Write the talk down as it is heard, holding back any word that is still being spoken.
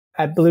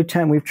at Blue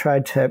Tent, we've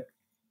tried to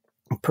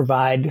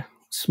provide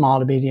small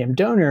to medium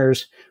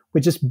donors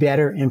with just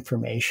better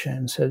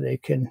information so they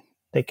can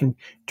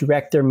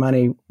direct their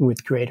money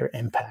with greater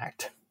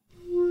impact.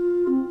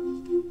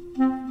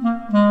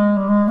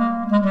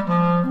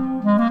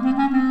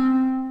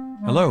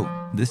 Hello,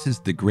 this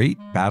is the Great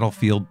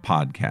Battlefield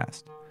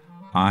Podcast.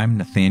 I'm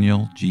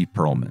Nathaniel G.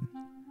 Perlman.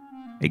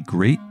 A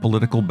great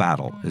political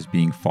battle is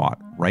being fought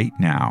right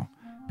now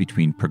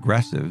between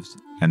progressives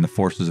and the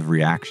forces of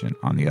reaction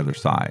on the other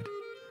side.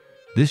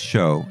 This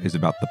show is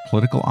about the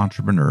political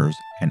entrepreneurs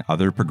and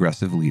other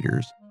progressive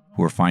leaders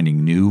who are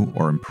finding new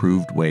or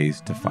improved ways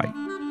to fight.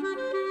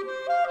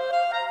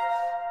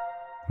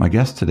 My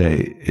guest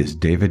today is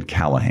David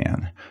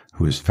Callahan,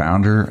 who is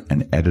founder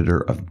and editor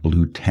of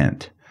Blue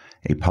Tent,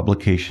 a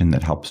publication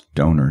that helps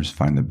donors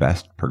find the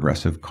best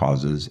progressive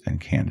causes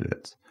and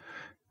candidates.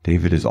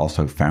 David is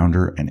also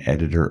founder and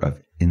editor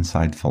of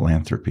Inside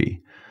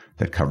Philanthropy,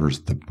 that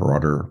covers the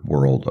broader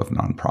world of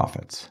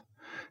nonprofits.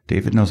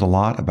 David knows a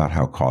lot about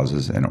how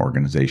causes and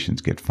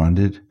organizations get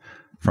funded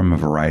from a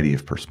variety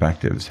of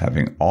perspectives,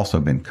 having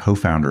also been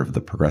co-founder of the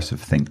progressive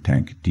think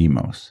tank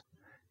Demos.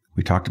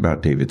 We talked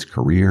about David's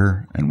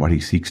career and what he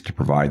seeks to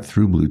provide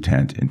through Blue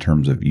Tent in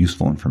terms of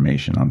useful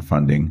information on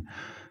funding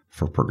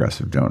for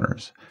progressive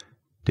donors.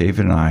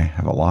 David and I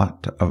have a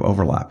lot of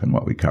overlap in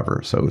what we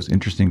cover, so it was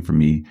interesting for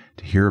me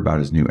to hear about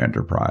his new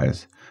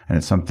enterprise, and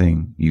it's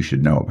something you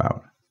should know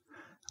about.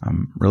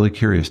 I'm really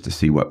curious to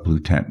see what Blue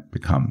Tent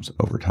becomes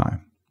over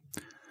time.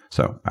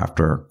 So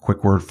after a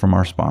quick word from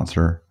our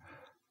sponsor,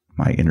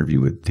 my interview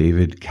with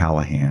David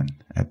Callahan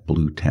at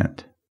Blue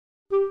Tent.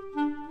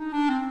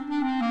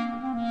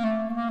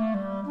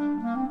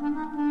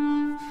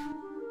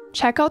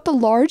 Check out the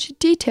large,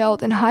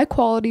 detailed, and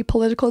high-quality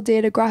political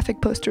data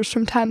graphic posters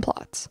from Time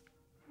Plots.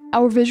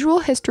 Our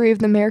visual history of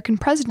the American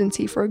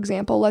presidency, for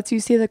example, lets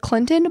you see the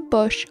Clinton,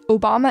 Bush,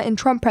 Obama, and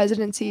Trump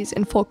presidencies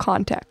in full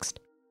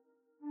context.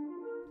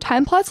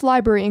 Time Plots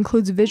library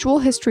includes visual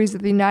histories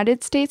of the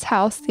United States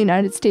House, the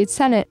United States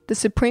Senate, the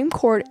Supreme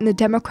Court, and the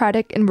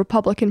Democratic and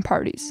Republican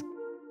parties.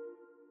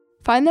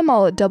 Find them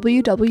all at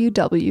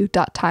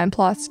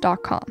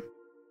www.timeplots.com.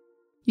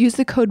 Use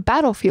the code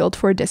BATTLEFIELD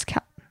for a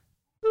discount.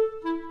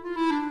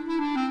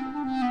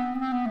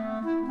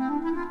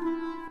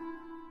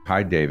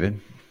 Hi,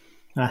 David.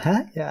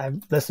 Yeah,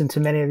 I've listened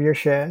to many of your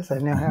shows. I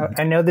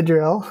know the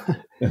drill.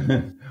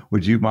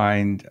 Would you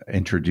mind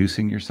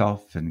introducing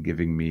yourself and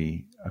giving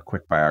me a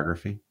quick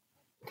biography?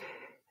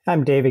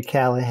 I'm David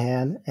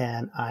Callahan,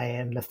 and I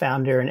am the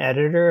founder and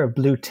editor of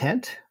Blue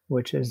Tent,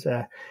 which is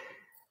a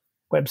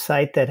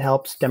website that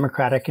helps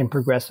Democratic and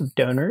progressive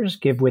donors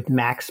give with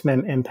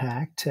maximum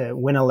impact to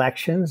win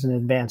elections and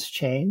advance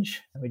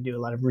change. We do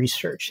a lot of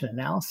research and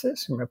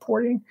analysis and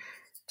reporting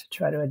to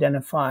try to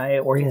identify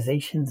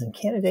organizations and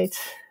candidates.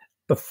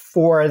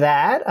 Before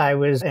that, I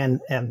was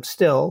and am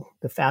still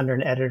the founder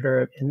and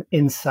editor of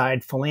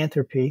Inside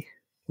Philanthropy,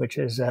 which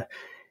is a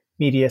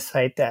media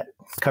site that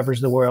covers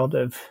the world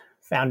of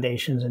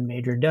foundations and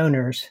major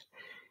donors.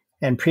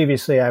 And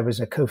previously, I was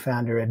a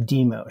co-founder of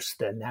Demos,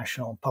 the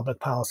national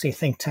public policy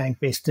think tank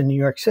based in New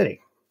York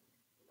City.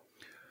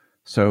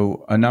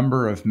 So a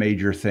number of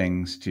major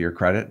things to your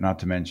credit, not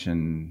to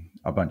mention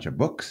a bunch of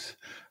books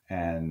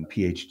and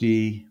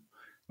PhD.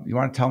 You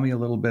want to tell me a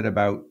little bit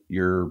about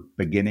your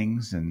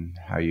beginnings and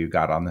how you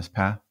got on this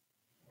path?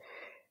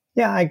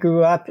 Yeah, I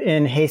grew up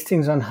in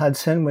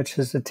Hastings-on-Hudson, which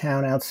is a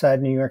town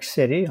outside New York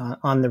City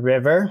on the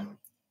river.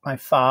 My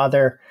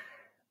father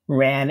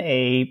ran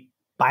a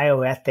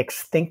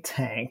bioethics think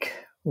tank,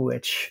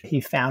 which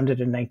he founded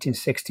in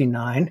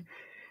 1969.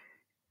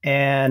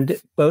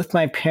 And both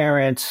my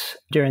parents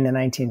during the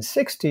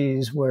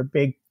 1960s were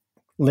big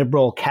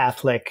liberal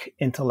Catholic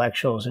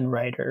intellectuals and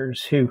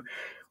writers who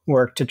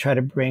worked to try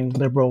to bring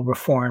liberal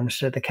reforms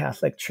to the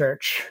Catholic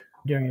Church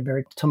during a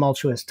very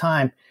tumultuous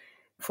time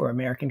for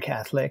American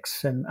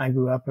Catholics. And I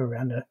grew up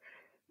around a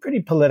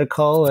pretty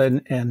political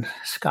and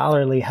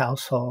scholarly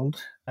household.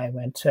 I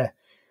went to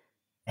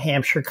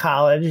Hampshire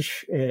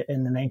College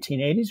in the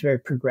 1980s, very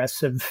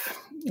progressive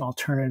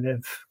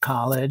alternative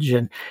college.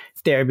 And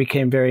there I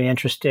became very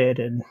interested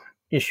in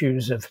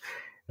issues of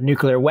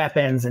nuclear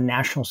weapons and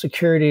national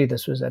security.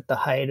 This was at the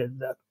height of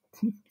the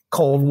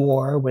Cold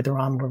War with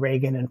Ronald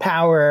Reagan in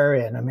power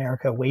and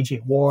America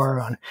waging war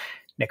on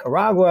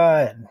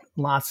Nicaragua and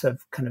lots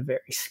of kind of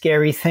very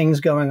scary things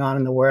going on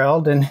in the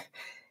world. And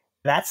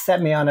that set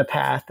me on a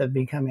path of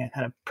becoming a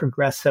kind of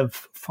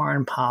progressive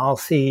foreign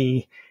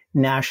policy,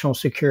 national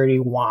security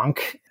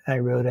wonk. I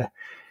wrote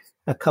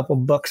a couple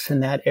books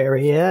in that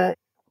area.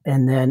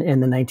 And then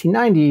in the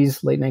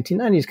 1990s, late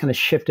 1990s, kind of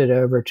shifted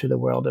over to the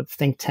world of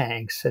think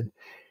tanks and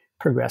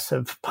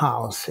progressive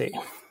policy.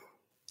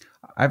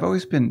 I've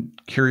always been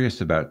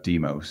curious about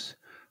Demos.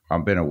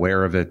 I've been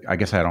aware of it. I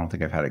guess I don't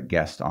think I've had a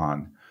guest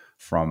on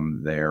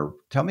from there.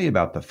 Tell me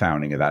about the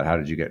founding of that. How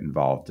did you get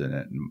involved in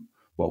it? And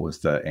what was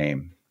the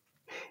aim?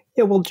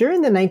 Yeah, well,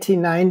 during the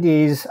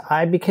 1990s,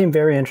 I became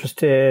very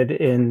interested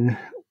in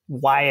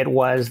why it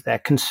was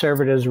that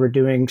conservatives were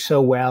doing so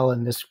well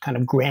in this kind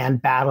of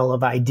grand battle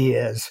of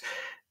ideas.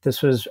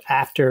 This was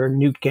after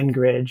Newt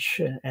Gingrich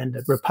and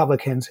the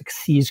Republicans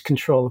seized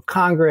control of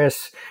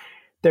Congress.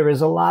 There was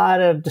a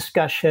lot of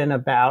discussion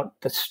about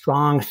the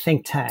strong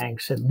think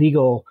tanks and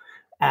legal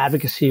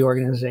advocacy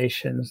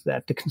organizations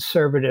that the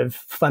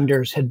conservative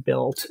funders had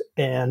built,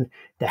 and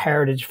the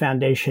Heritage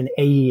Foundation,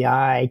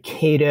 AEI,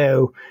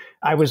 Cato.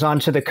 I was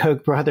onto the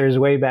Koch brothers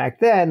way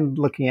back then,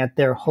 looking at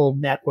their whole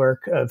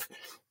network of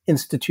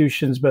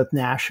institutions, both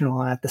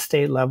national and at the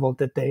state level,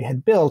 that they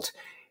had built.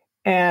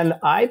 And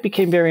I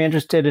became very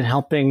interested in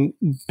helping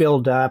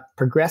build up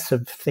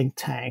progressive think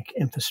tank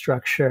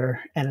infrastructure.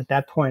 And at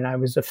that point, I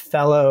was a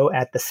fellow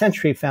at the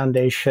Century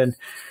Foundation,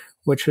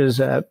 which was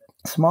a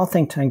small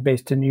think tank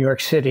based in New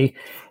York City,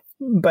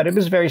 but it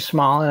was very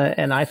small.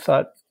 And I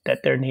thought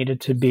that there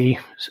needed to be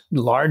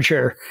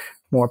larger,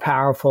 more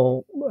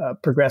powerful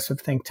progressive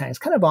think tanks,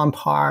 kind of on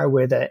par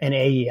with an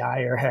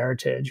AEI or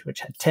Heritage, which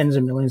had tens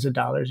of millions of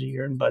dollars a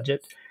year in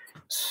budget.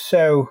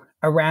 So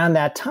around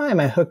that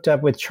time, I hooked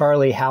up with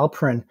Charlie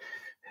Halperin,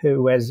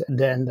 who was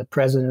then the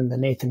president of the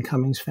Nathan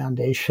Cummings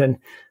Foundation,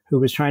 who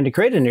was trying to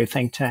create a new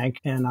think tank.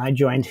 And I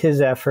joined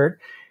his effort,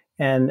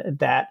 and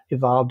that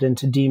evolved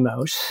into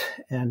Demos.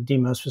 And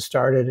Demos was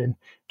started in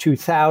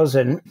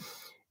 2000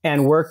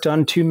 and worked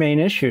on two main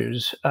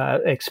issues,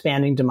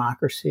 expanding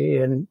democracy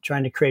and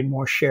trying to create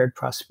more shared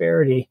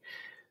prosperity.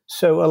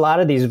 So a lot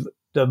of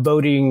the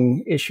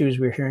voting issues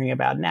we're hearing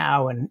about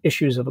now and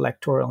issues of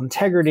electoral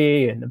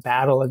integrity and the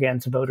battle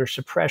against voter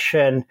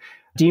suppression,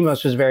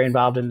 Demos was very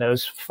involved in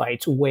those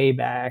fights way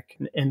back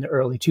in the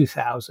early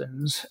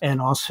 2000s,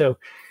 and also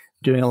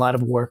doing a lot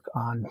of work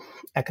on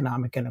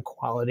economic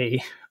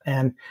inequality.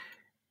 And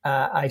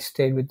I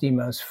stayed with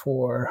Demos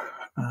for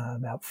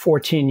about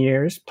 14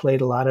 years,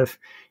 played a lot of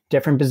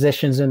different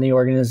positions in the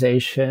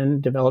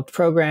organization, developed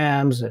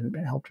programs and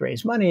helped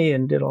raise money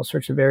and did all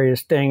sorts of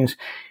various things.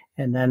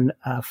 And then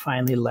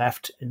finally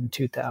left in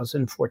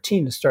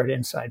 2014 to start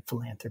Inside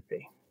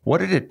Philanthropy. What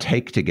did it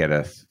take to get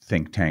a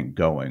think tank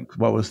going?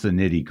 What was the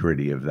nitty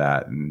gritty of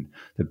that and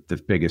the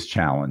biggest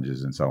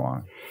challenges and so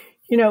on?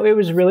 You know, it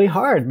was really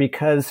hard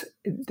because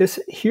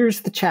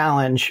here's the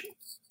challenge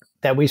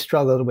that we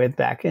struggled with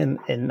back in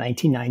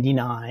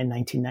 1999,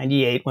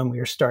 1998, when we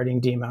were starting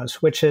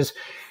Demos, which is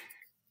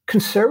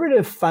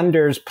conservative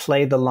funders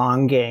play the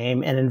long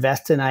game and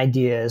invest in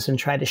ideas and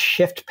try to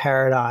shift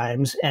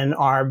paradigms and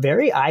are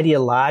very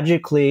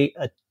ideologically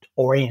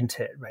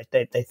oriented, right?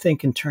 They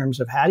think in terms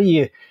of how do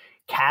you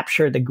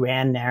capture the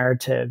grand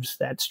narratives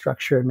that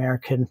structure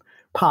American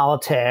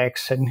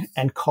politics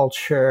and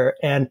culture.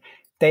 And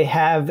they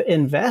have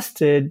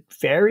invested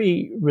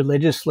very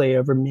religiously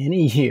over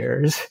many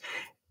years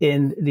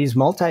in these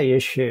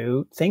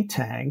multi-issue think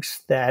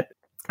tanks that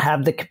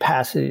have the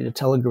capacity to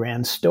tell a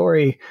grand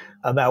story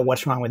about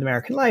what's wrong with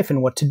American life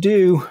and what to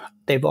do.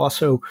 They've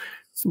also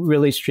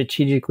really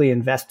strategically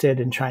invested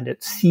in trying to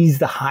seize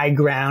the high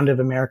ground of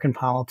American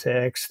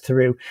politics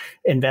through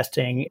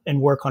investing in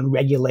work on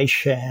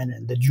regulation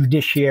and the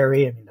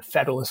judiciary. I mean, the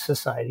Federalist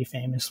Society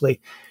famously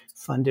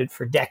funded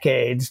for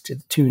decades to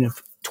the tune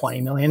of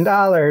 $20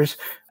 million.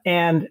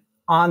 And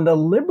on the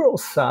liberal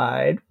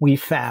side, we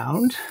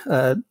found,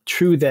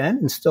 true then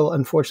and still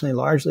unfortunately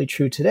largely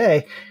true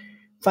today,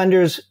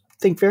 funders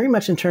think very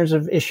much in terms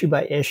of issue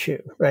by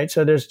issue, right?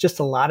 So there's just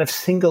a lot of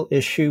single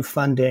issue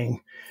funding,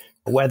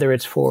 whether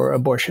it's for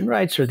abortion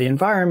rights or the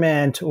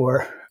environment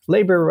or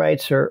labor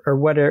rights or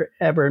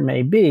whatever it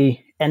may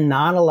be, and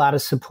not a lot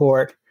of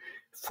support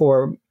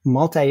for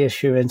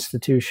multi-issue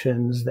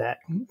institutions that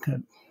kind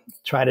of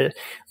try to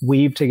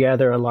weave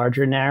together a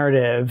larger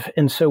narrative.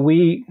 And so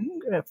we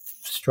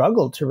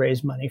struggled to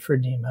raise money for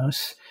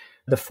Demos.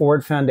 The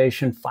Ford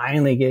Foundation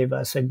finally gave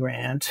us a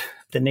grant.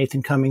 The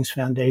Nathan Cummings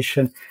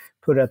Foundation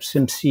put up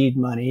some seed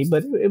money,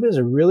 but it was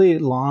a really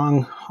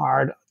long,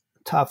 hard,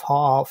 tough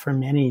haul for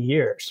many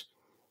years.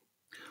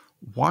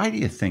 Why do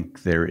you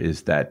think there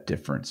is that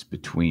difference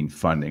between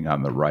funding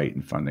on the right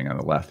and funding on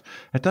the left?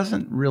 It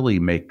doesn't really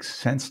make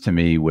sense to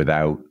me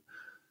without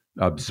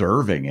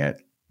observing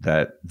it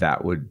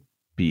that would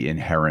be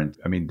inherent.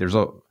 I mean, there's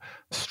a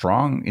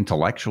strong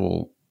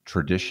intellectual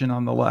tradition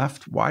on the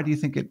left. Why do you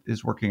think it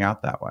is working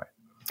out that way?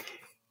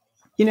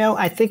 You know,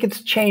 I think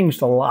it's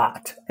changed a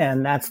lot,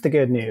 and that's the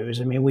good news.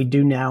 I mean, we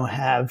do now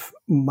have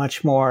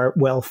much more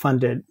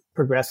well-funded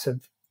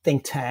progressive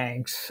think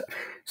tanks.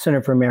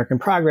 Center for American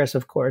Progress,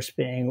 of course,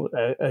 being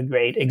a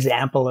great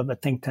example of a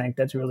think tank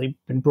that's really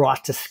been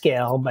brought to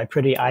scale by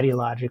pretty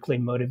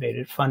ideologically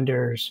motivated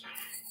funders.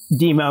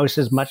 Demos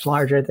is much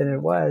larger than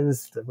it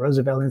was, the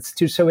Roosevelt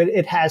Institute. So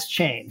it has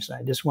changed.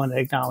 I just want to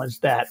acknowledge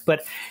that.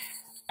 But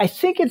I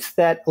think it's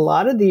that a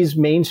lot of these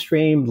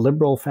mainstream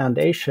liberal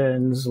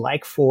foundations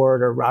like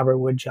Ford or Robert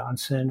Wood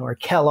Johnson or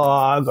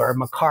Kellogg or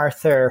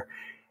MacArthur,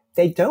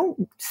 they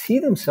don't see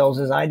themselves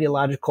as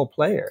ideological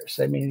players.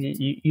 I mean,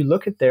 you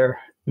look at their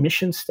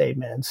mission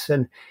statements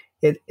and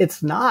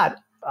it's not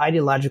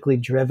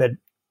ideologically driven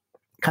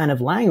kind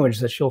of language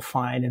that you'll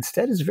find.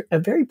 Instead, it's a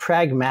very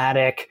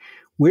pragmatic,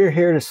 we're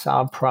here to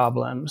solve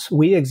problems.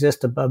 We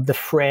exist above the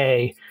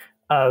fray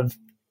of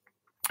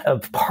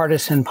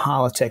partisan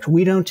politics.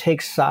 We don't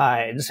take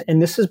sides.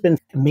 And this has been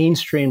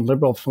mainstream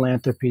liberal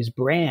philanthropy's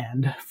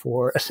brand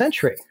for a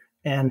century.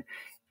 And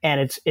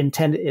it's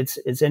intended,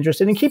 it's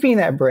interested in keeping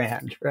that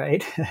brand,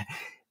 right?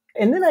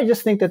 And then I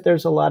just think that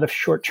there's a lot of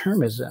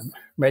short-termism,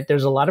 right?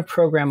 There's a lot of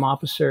program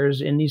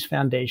officers in these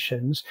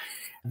foundations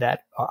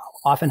that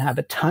often have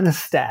a ton of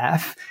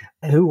staff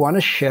who want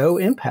to show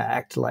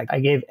impact. Like, I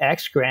gave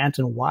X grant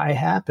and Y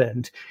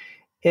happened.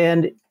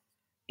 And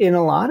in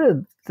a lot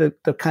of the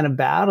kind of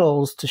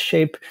battles to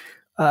shape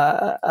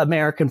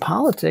American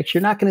politics,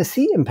 you're not going to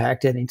see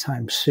impact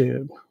anytime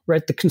soon,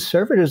 right? The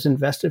conservatives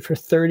invested for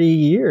 30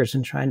 years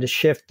in trying to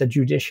shift the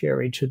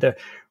judiciary to the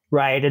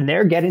right, and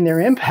they're getting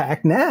their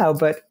impact now,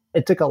 but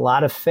it took a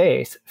lot of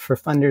faith for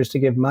funders to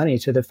give money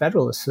to the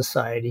Federalist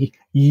Society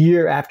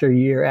year after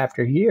year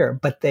after year,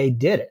 but they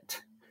did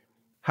it.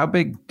 How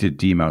big did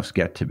Demos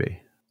get to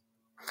be?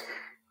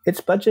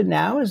 Its budget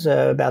now is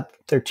about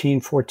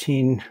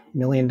 $13-14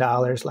 million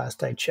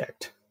last I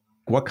checked.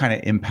 What kind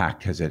of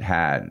impact has it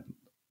had?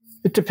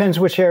 It depends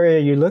which area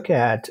you look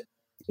at.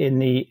 In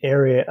the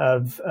area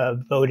of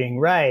voting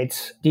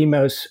rights,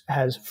 Demos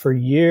has for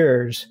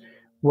years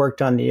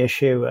worked on the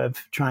issue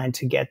of trying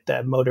to get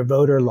the motor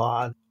voter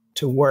law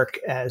to work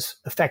as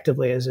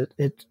effectively as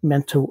it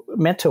meant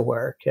to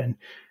work, and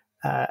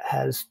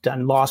has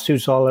done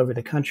lawsuits all over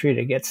the country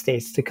to get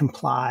states to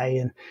comply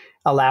and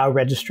allow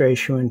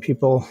registration when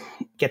people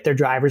get their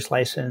driver's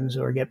license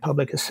or get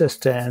public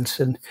assistance.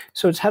 And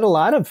so it's had a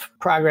lot of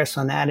progress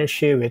on that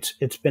issue.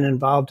 It's been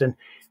involved in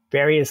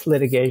various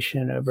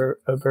litigation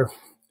over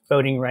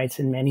voting rights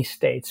in many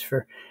states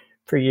for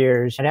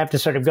years. I'd have to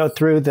sort of go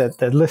through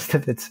the list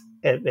of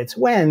its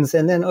wins.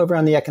 And then over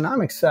on the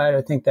economic side,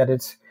 I think that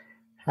it's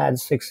had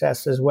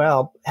success as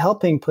well,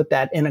 helping put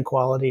that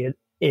inequality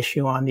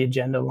issue on the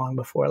agenda long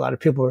before a lot of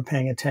people were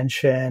paying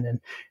attention, and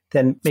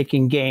then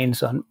making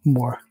gains on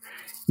more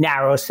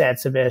narrow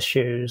sets of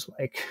issues,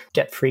 like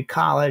debt-free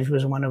college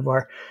was one of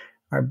our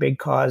big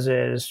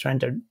causes, trying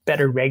to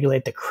better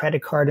regulate the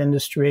credit card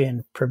industry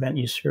and prevent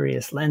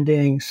usurious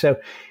lending. So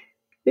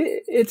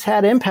it's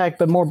had impact,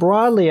 but more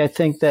broadly, I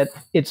think that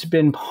it's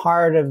been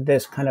part of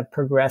this kind of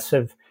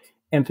progressive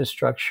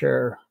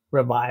infrastructure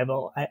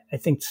revival. I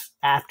think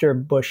after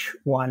Bush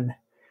won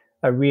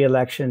a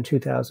re-election in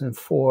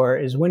 2004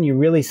 is when you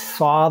really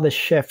saw the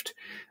shift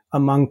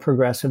among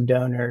progressive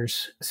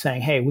donors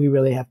saying, hey, we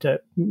really have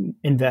to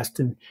invest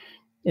in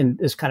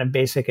this kind of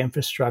basic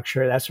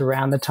infrastructure. That's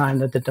around the time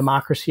that the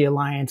Democracy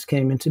Alliance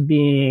came into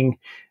being.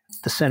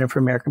 The Center for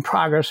American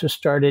Progress was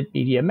started,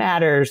 Media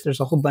Matters. There's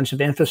a whole bunch of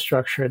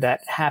infrastructure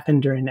that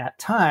happened during that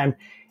time.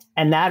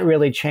 And that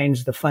really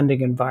changed the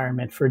funding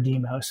environment for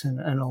Demos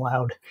and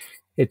allowed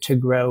it to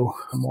grow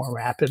more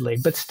rapidly.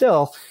 But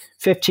still,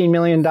 $15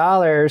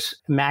 million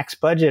max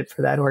budget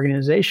for that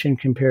organization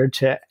compared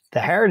to the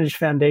Heritage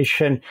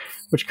Foundation,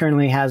 which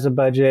currently has a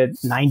budget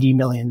 $90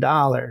 million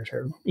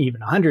or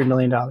even $100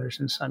 million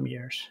in some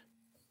years.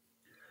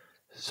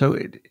 So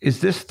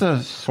is this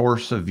the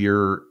source of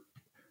your,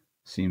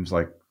 seems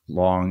like,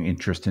 long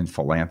interest in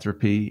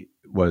philanthropy,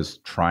 was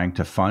trying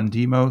to fund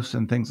Demos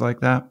and things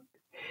like that?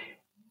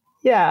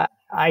 Yeah.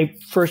 I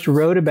first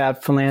wrote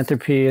about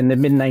philanthropy in the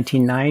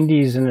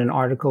mid-1990s in an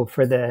article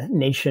for The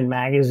Nation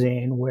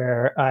magazine,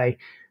 where I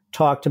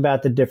talked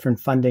about the different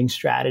funding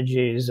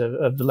strategies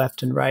of the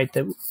left and right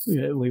that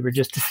we were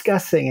just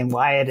discussing, and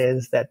why it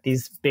is that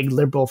these big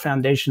liberal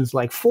foundations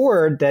like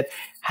Ford that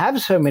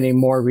have so many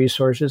more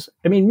resources.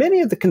 I mean, many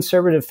of the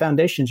conservative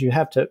foundations, you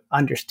have to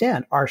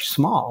understand, are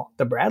small.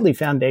 The Bradley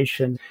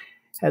Foundation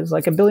has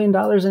like $1 billion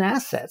in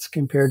assets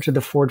compared to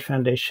the Ford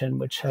Foundation,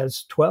 which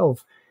has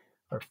 12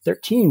 or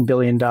 $13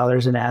 billion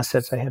in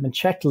assets. I haven't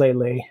checked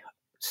lately.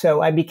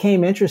 So I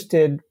became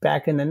interested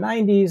back in the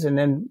 90s, and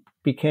then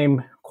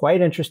became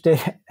quite interested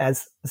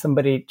as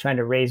somebody trying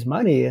to raise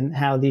money in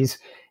how these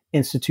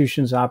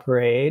institutions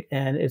operate.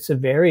 And it's a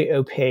very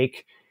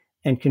opaque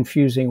and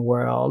confusing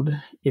world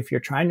if you're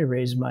trying to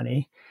raise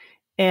money.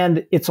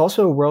 And it's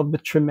also a world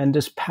with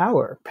tremendous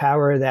power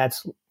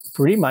that's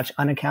pretty much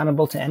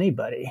unaccountable to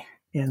anybody.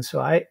 And so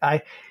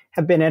I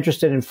have been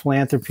interested in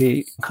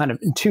philanthropy kind of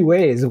in two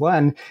ways.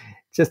 One,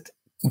 just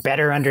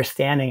better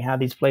understanding how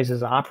these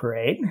places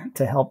operate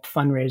to help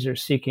fundraisers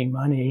seeking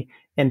money.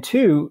 And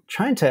two,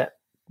 trying to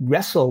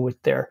wrestle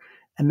with their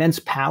immense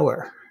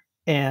power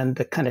and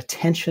the kind of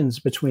tensions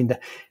between the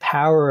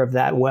power of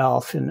that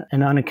wealth and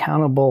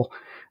unaccountable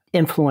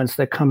influence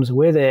that comes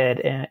with it,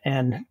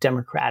 and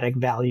democratic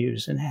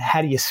values. And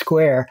how do you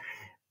square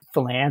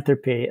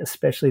philanthropy,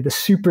 especially the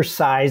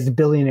supersized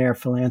billionaire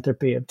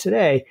philanthropy of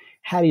today?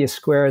 How do you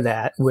square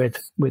that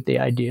with the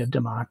idea of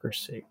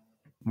democracy?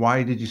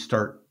 Why did you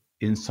start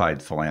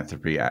Inside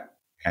Philanthropy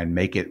and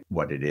make it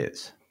what it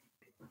is?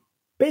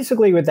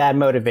 Basically, with that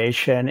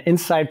motivation,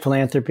 Inside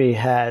Philanthropy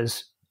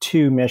has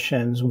two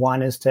missions.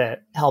 One is to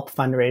help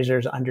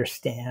fundraisers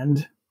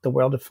understand the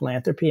world of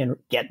philanthropy and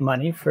get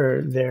money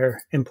for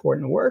their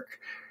important work.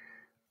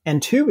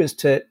 And two is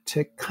to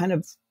kind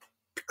of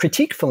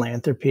critique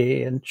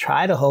philanthropy and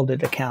try to hold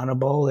it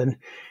accountable and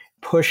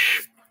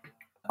push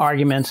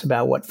arguments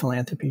about what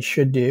philanthropy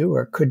should do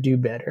or could do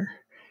better.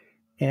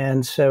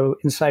 And so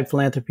Inside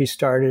Philanthropy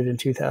started in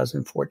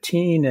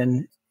 2014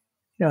 and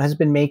has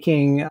been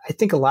making, I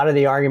think, a lot of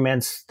the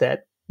arguments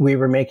that we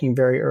were making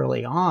very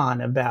early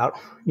on about,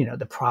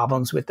 the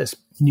problems with this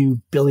new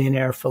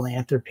billionaire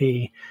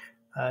philanthropy,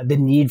 the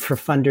need for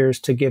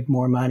funders to give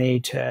more money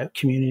to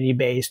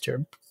community-based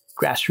or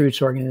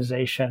grassroots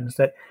organizations,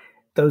 that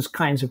those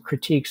kinds of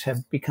critiques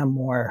have become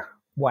more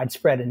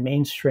widespread and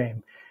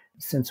mainstream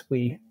since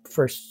we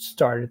first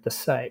started the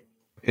site.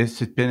 Has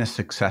it been a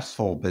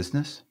successful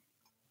business?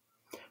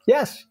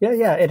 Yes.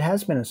 Yeah. It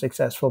has been a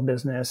successful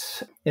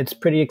business. It's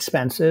pretty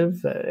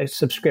expensive. A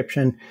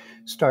subscription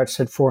starts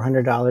at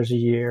 $400 a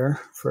year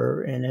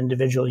for an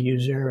individual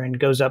user and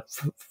goes up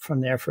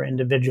from there for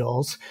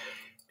individuals.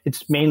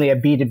 It's mainly a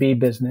B2B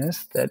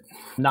business that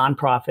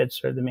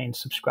nonprofits are the main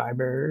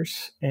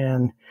subscribers,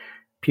 and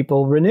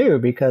people renew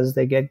because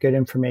they get good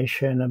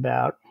information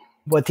about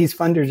what these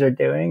funders are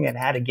doing and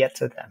how to get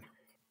to them.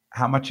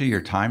 How much of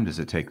your time does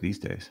it take these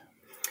days?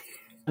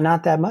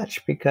 Not that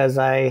much, because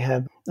I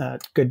have a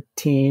good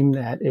team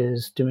that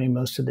is doing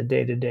most of the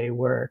day-to-day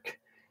work.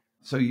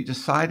 So you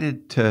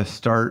decided to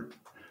start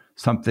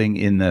something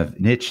in the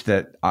niche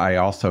that I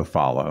also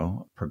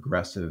follow,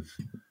 progressive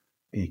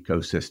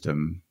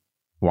ecosystem.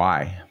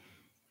 Why?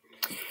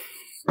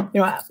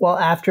 Well,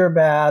 after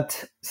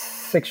about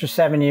 6 or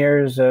 7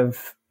 years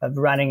of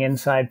running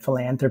Inside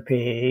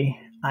Philanthropy,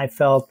 I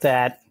felt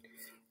that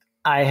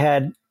I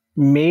had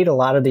made a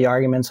lot of the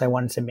arguments I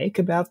wanted to make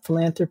about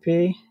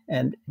philanthropy,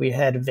 and we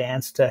had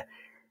advanced a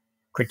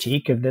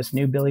critique of this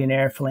new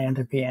billionaire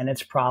philanthropy and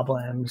its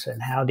problems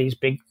and how these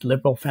big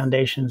liberal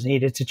foundations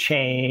needed to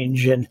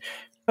change. And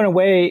in a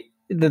way,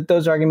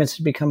 those arguments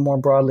had become more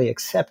broadly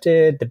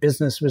accepted. The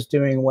business was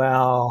doing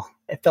well.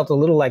 It felt a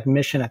little like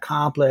mission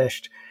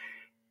accomplished.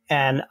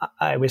 And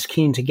I was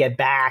keen to get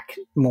back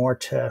more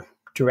to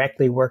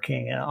directly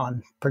working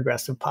on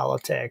progressive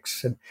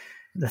politics and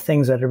the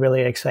things that have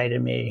really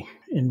excited me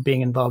in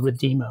being involved with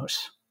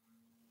Demos.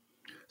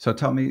 So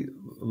tell me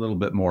a little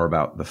bit more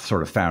about the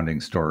sort of founding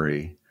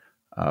story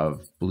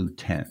of Blue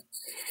Tent.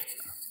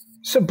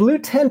 So Blue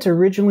Tent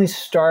originally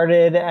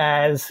started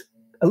as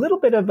a little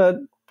bit of a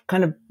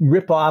kind of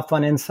rip-off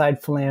on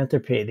Inside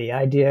Philanthropy. The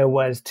idea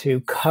was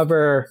to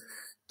cover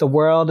the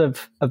world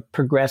of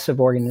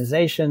progressive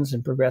organizations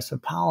and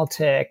progressive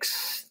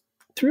politics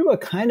through a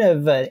kind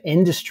of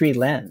industry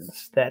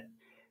lens, that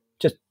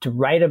just to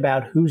write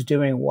about who's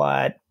doing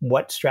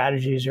what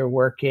strategies are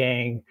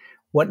working,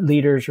 what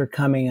leaders are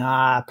coming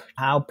up,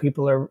 how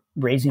people are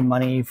raising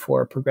money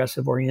for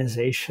progressive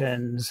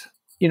organizations.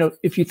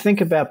 If you think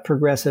about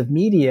progressive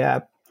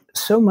media,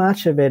 so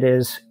much of it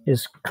is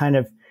kind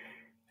of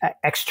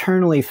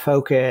externally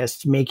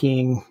focused,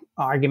 making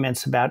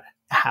arguments about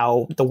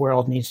how the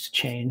world needs to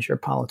change or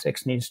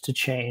politics needs to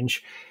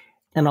change.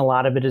 And a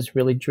lot of it is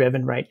really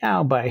driven right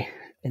now by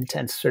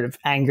intense sort of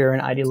anger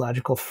and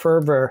ideological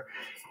fervor.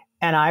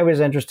 And I was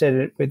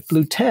interested with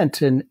Blue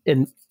Tent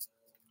in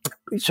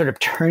sort of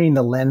turning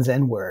the lens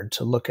inward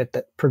to look at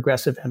the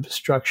progressive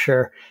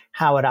infrastructure,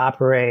 how it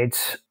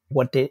operates,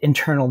 what the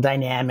internal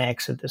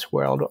dynamics of this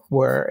world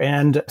were.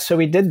 And so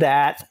we did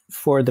that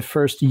for the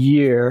first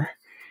year,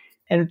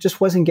 and it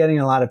just wasn't getting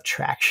a lot of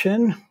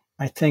traction.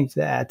 I think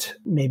that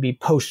maybe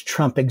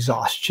post-Trump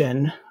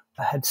exhaustion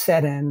had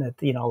set in,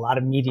 that a lot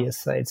of media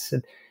sites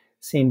had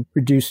seen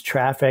reduced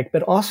traffic,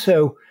 but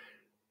also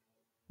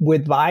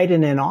with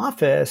Biden in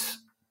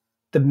office,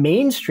 the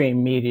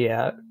mainstream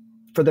media,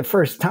 for the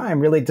first time,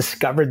 really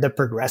discovered the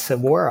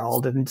progressive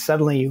world. And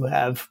suddenly you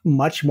have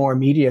much more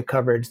media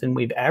coverage than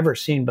we've ever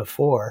seen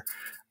before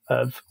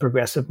of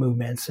progressive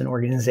movements and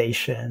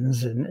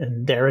organizations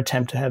and their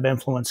attempt to have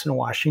influence in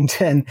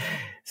Washington.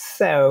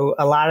 So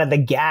a lot of the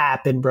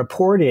gap in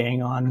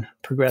reporting on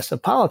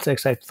progressive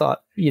politics, I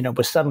thought,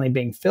 was suddenly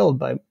being filled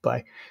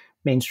by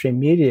mainstream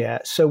media.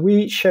 So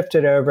we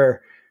shifted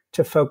over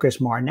to focus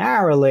more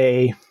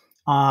narrowly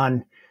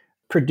on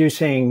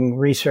producing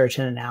research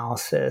and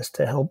analysis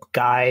to help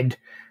guide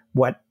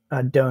what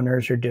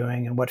donors are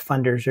doing and what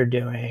funders are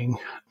doing.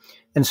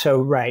 And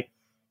so,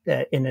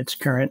 in its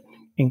current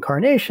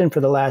incarnation for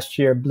the last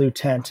year, Blue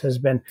Tent has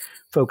been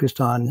focused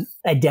on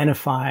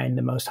identifying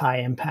the most high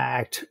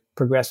impact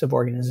progressive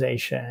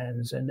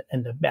organizations and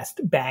the best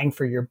bang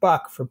for your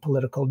buck for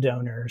political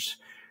donors.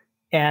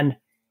 And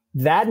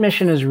that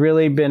mission has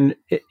really been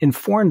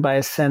informed by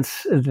a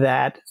sense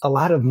that a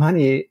lot of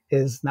money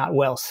is not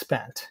well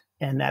spent,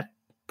 and that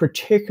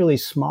particularly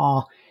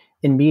small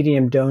and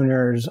medium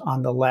donors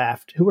on the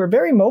left, who are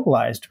very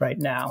mobilized right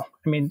now.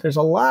 I mean, there's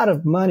a lot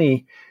of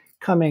money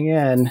coming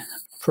in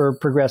for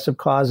progressive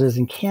causes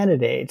and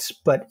candidates,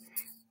 but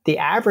the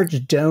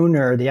average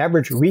donor, the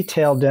average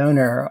retail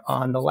donor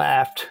on the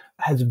left,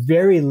 has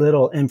very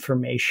little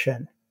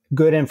information,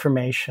 good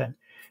information,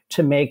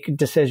 to make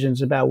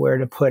decisions about where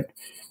to put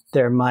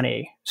their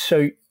money.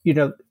 So,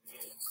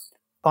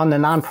 on the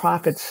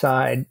nonprofit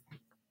side,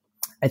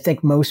 I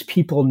think most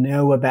people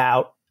know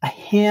about a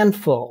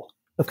handful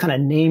of kind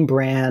of name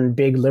brand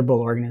big liberal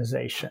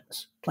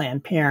organizations,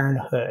 Planned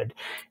Parenthood,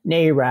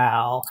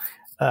 NARAL,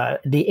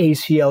 the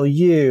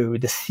ACLU,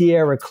 the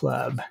Sierra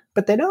Club,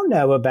 but they don't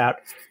know about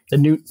the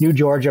New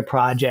Georgia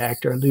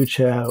Project or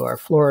Lucha or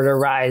Florida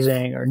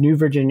Rising or New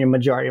Virginia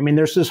Majority. I mean,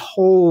 there's this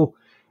whole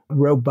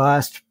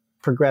robust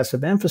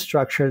progressive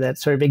infrastructure that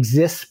sort of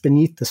exists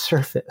beneath the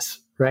surface,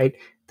 right?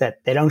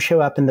 That they don't show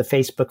up in the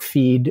Facebook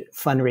feed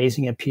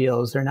fundraising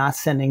appeals. They're not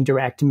sending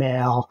direct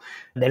mail.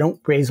 They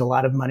don't raise a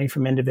lot of money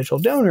from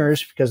individual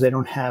donors because they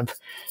don't have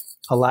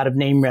a lot of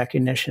name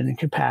recognition and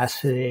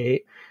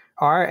capacity.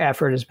 Our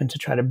effort has been to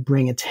try to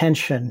bring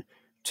attention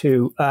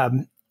to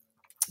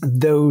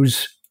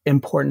those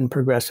important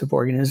progressive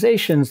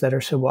organizations that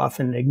are so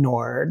often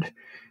ignored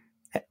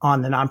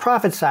on the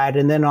nonprofit side.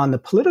 And then on the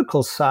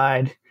political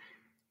side,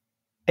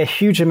 a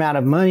huge amount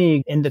of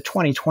money in the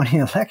 2020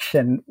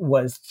 election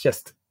was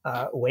just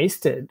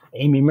wasted.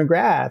 Amy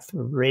McGrath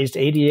raised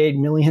 $88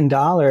 million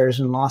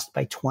and lost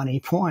by 20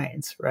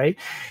 points, right?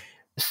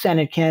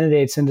 Senate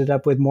candidates ended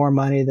up with more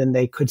money than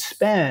they could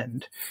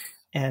spend.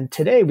 And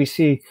today we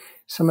see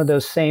some of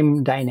those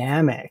same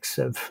dynamics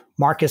of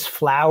Marcus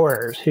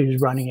Flowers,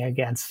 who's running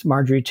against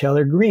Marjorie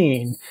Taylor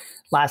Greene.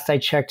 Last I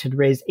checked, had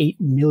raised $8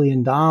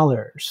 million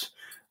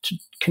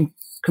to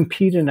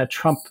compete in a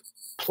Trump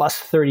plus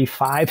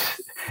 35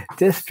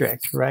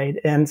 district, right?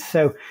 And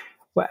so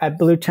at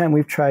Blue Tent,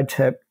 we've tried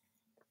to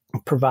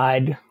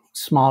provide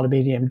small to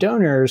medium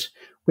donors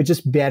with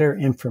just better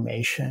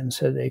information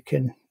so they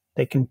can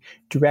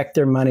direct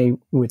their money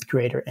with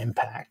greater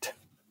impact.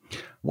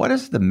 What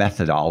is the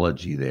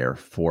methodology there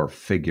for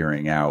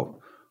figuring out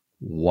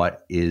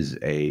what is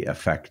a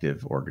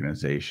effective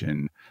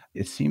organization?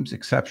 It seems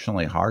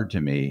exceptionally hard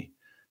to me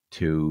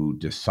to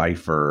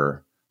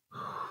decipher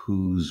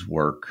whose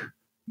work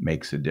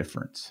makes a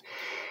difference.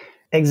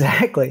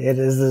 Exactly. It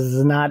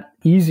is not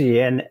easy.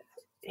 And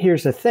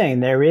here's the thing.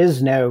 There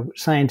is no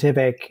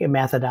scientific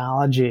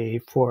methodology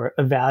for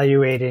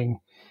evaluating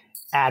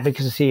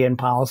advocacy and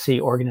policy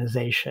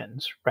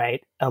organizations,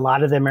 right? A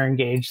lot of them are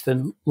engaged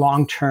in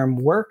long-term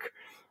work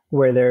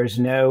where there's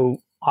no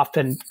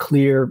often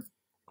clear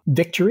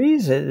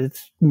victories.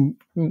 It's,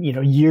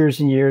 years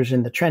and years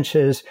in the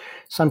trenches.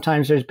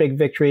 Sometimes there's big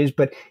victories,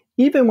 but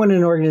even when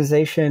an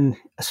organization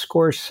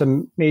scores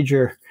some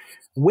major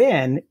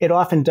win, it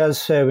often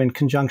does so in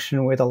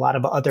conjunction with a lot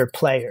of other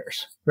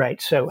players, right?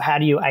 So how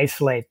do you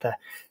isolate the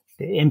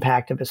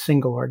impact of a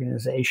single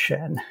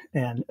organization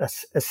and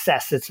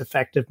assess its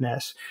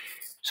effectiveness?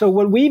 So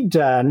what we've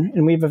done,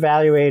 and we've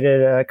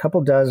evaluated a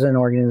couple dozen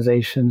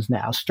organizations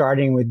now,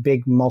 starting with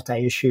big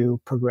multi-issue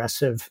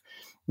progressive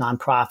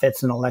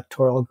nonprofits and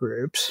electoral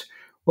groups.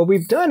 What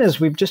we've done is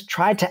we've just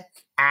tried to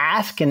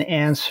ask and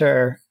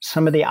answer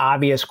some of the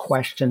obvious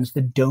questions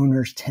that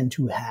donors tend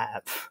to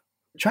have,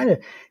 trying to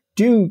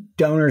do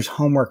donors'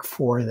 homework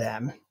for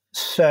them.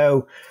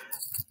 So,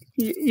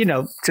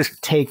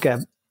 just take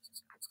a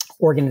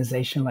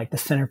organization like the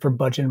Center for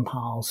Budget and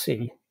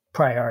Policy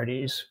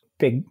Priorities,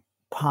 big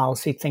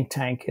policy think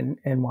tank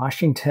in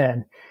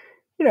Washington.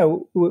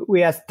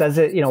 We asked,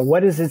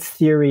 what is its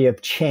theory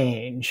of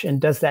change? And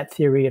does that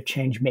theory of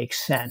change make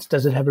sense?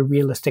 Does it have a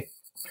realistic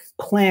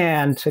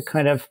plan to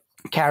kind of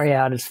carry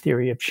out its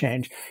theory of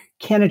change?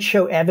 Can it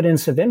show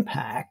evidence of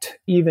impact,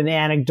 even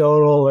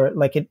anecdotal, or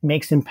like it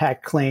makes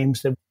impact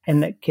claims that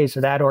in the case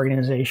of that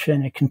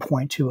organization, it can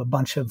point to a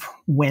bunch of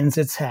wins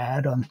it's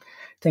had on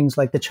things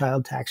like the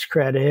child tax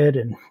credit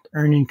and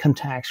earned income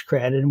tax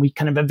credit. And we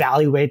kind of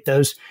evaluate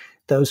those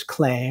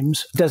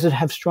claims. Does it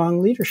have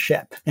strong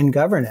leadership and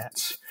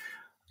governance?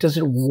 Does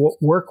it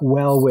work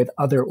well with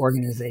other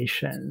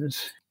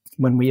organizations?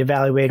 When we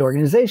evaluate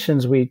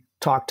organizations, we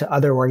talk to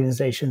other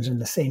organizations in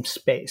the same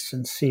space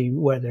and see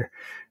whether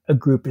a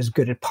group is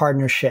good at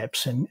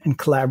partnerships and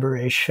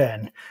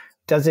collaboration.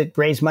 Does it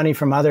raise money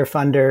from other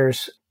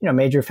funders,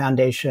 major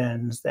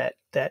foundations that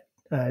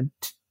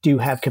do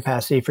have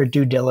capacity for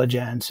due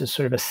diligence is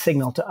sort of a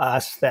signal to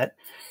us that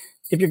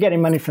if you're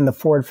getting money from the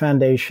Ford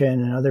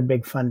Foundation and other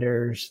big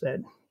funders, that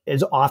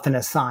is often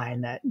a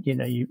sign that,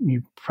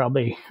 you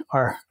probably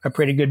are a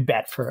pretty good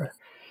bet for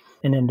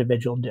an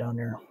individual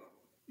donor.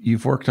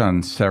 You've worked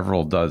on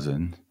several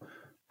dozen.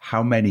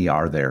 How many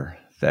are there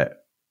that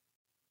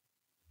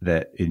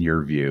in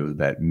your view,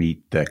 that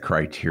meet the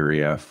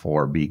criteria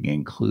for being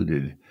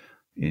included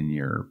in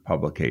your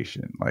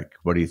publication? Like,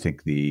 what do you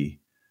think the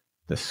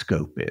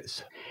scope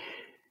is?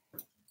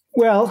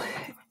 Well,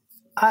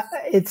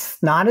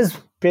 it's not as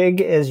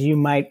big as you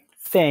might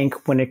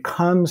think when it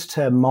comes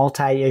to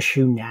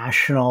multi-issue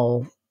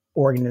national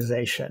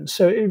organizations.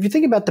 So if you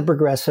think about the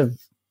progressive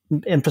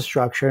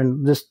infrastructure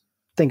and just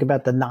think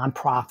about the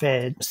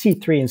nonprofit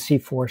C3 and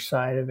C4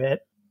 side of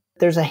it,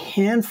 there's a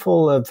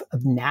handful of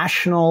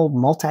national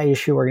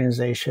multi-issue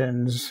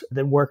organizations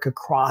that work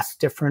across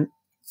different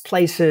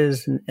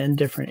places and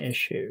different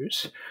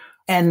issues.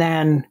 And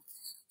then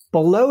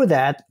below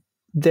that,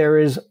 there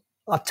is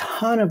a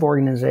ton of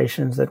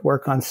organizations that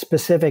work on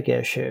specific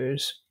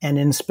issues and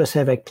in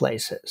specific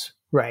places,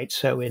 right?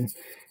 So in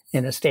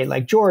in a state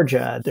like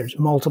Georgia, there's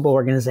multiple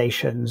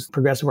organizations,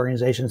 progressive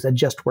organizations that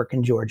just work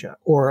in Georgia.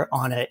 Or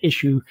on an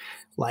issue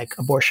like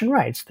abortion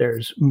rights,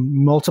 there's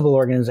multiple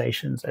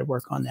organizations that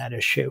work on that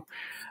issue.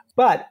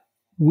 But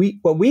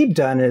what we've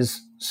done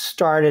is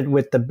started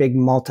with the big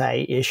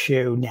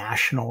multi-issue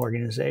national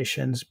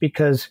organizations,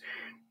 because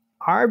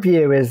our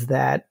view is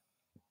that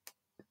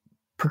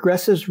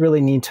progressives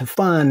really need to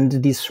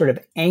fund these sort of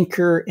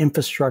anchor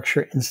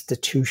infrastructure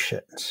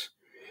institutions,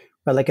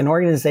 right? Like an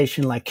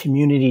organization like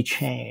Community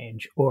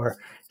Change or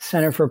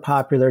Center for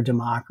Popular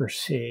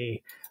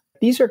Democracy.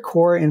 These are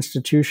core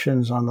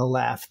institutions on the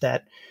left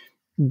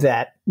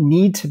that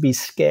need to be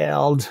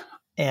scaled,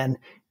 and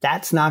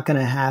that's not going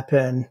to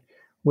happen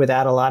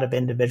without a lot of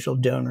individual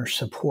donor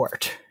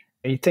support.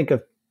 You think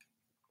of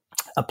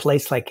a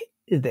place like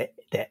the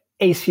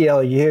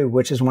ACLU,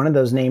 which is one of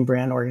those name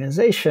brand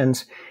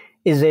organizations,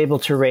 is able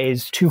to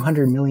raise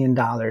 $200 million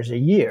a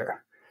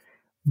year.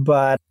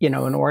 But, an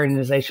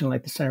organization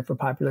like the Center for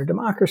Popular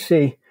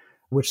Democracy,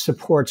 which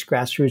supports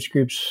grassroots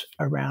groups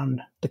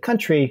around the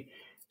country,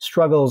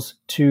 struggles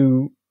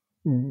to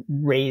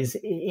raise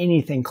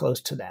anything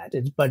close to that.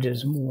 Its budget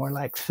is more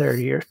like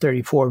 30 or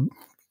 34,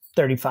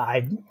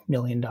 $35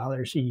 million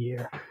a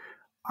year.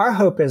 Our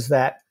hope is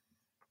that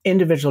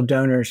individual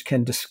donors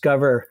can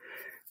discover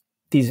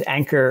these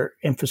anchor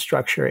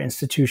infrastructure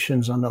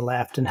institutions on the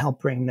left and help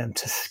bring them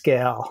to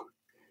scale.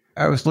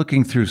 I was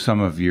looking through some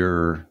of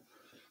your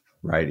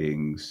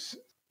writings.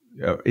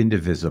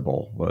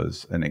 Indivisible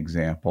was an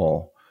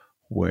example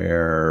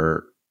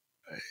where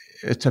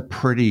it's a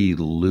pretty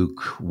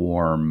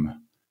lukewarm,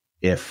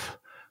 if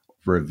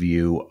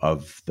review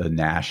of the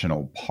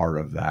national part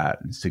of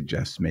that, and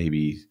suggests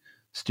maybe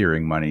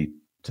steering money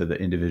to the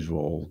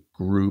individual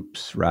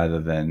groups rather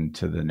than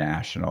to the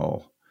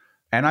national.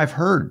 And I've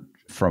heard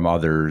from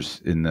others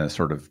in the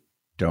sort of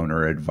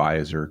donor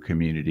advisor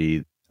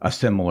community a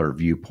similar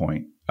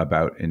viewpoint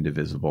about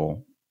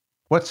Indivisible.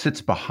 What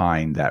sits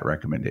behind that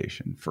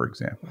recommendation, for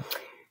example?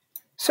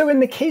 So in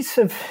the case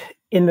of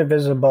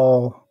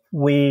Indivisible,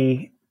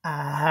 we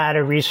had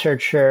a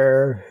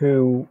researcher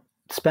who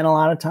spent a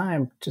lot of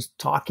time just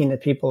talking to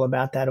people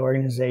about that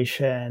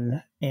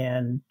organization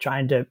and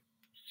trying to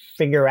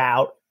figure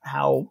out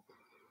how,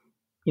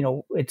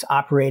 its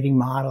operating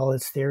model,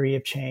 its theory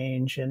of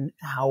change, and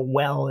how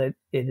well it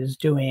is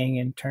doing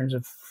in terms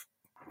of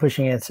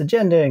pushing its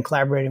agenda and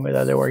collaborating with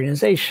other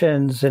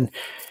organizations. And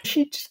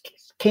she just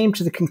came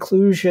to the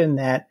conclusion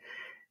that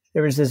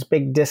there was this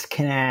big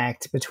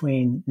disconnect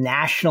between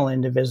national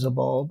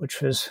Indivisible,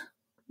 which was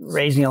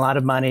raising a lot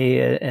of money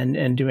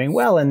and doing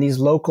well, and these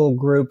local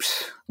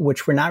groups,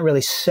 which were not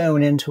really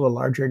sewn into a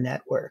larger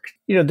network.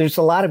 There's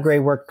a lot of great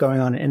work going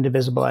on in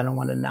Indivisible. I don't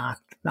want to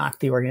knock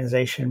the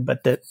organization,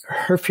 but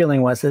her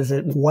feeling was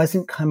it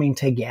wasn't coming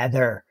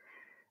together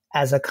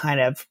as a kind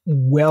of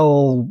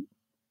well-oiled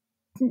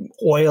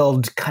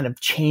kind of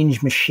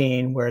change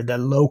machine where the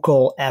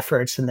local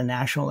efforts and the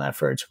national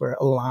efforts were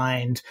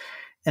aligned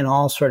and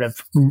all sort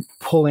of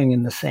pulling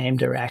in the same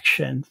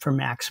direction for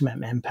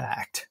maximum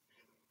impact.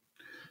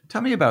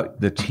 Tell me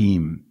about the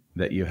team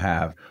that you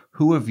have.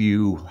 Who have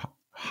you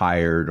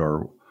hired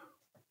or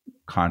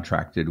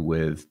contracted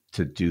with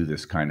to do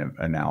this kind of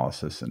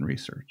analysis and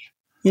research?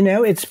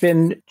 It's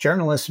been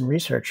journalists and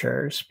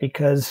researchers,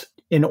 because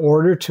in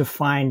order to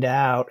find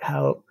out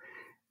how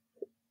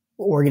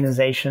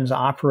organizations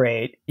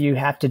operate, you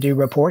have to do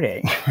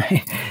reporting,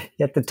 right?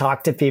 You have to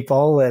talk to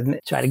people and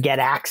try to get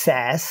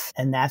access.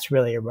 And that's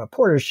really a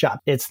reporter's job.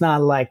 It's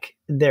not like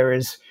there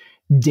is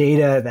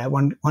data that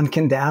one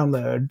can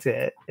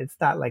download. It's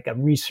not like a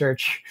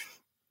research,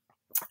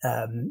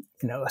 a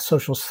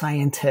social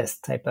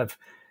scientist type of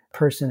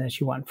person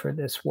that you want for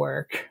this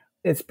work.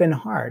 It's been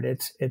hard.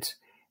 It's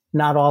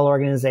not all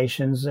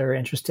organizations are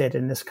interested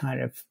in this kind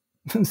of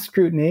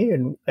scrutiny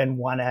and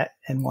want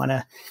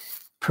to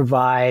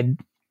provide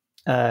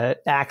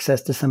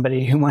access to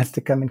somebody who wants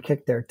to come and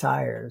kick their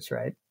tires,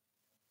 right?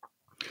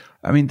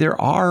 I mean, there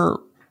are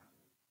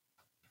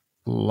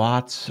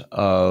lots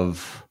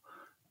of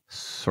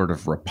sort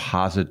of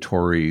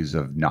repositories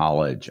of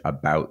knowledge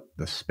about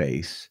the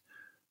space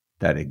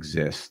that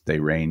exist. They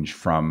range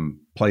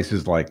from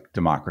places like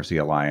Democracy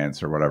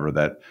Alliance or whatever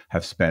that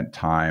have spent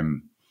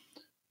time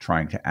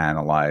trying to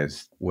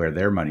analyze where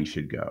their money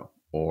should go.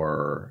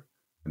 Or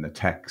in the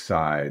tech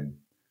side,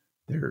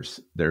 there's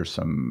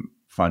some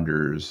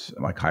funders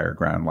like Higher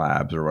Ground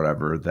Labs or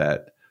whatever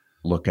that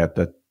look at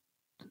the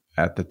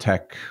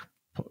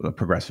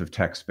progressive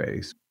tech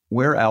space.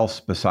 Where else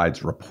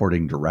besides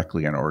reporting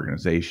directly on an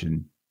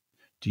organization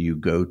do you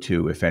go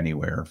to, if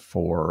anywhere,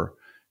 for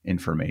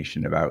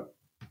information about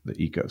the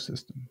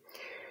ecosystem?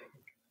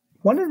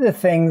 One of the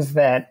things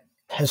that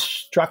has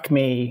struck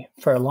me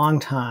for a long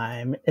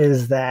time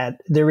is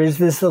that there is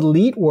this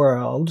elite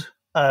world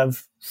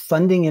of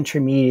funding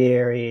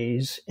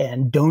intermediaries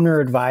and donor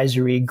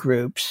advisory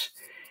groups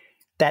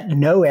that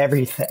know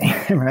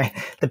everything, right?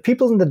 The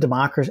people in the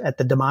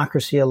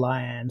Democracy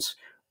Alliance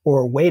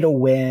or Way to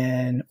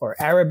Win or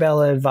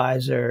Arabella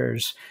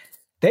Advisors,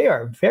 they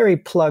are very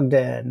plugged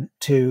in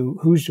to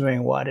who's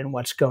doing what and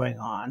what's going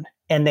on.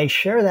 And they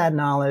share that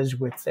knowledge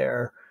with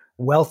their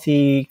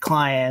wealthy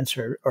clients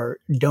or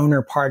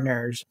donor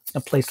partners.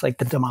 A place like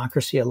the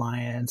Democracy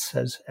Alliance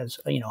has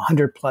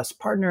 100 plus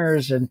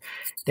partners, and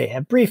they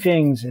have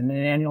briefings and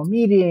an annual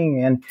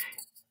meeting. And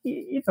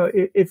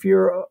if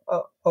you're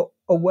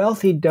a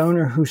wealthy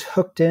donor who's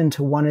hooked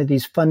into one of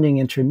these funding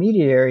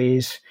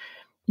intermediaries,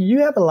 you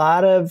have a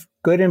lot of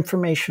good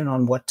information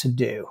on what to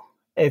do.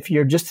 If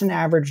you're just an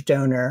average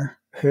donor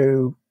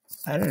who,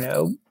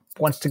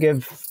 wants to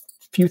give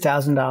a few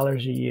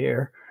 $1,000s a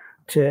year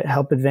to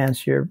help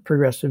advance your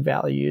progressive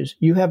values,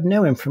 you have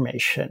no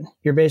information.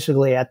 You're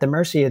basically at the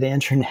mercy of the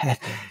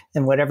internet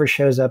and whatever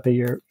shows up in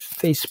your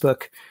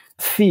Facebook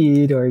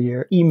feed or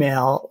your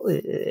email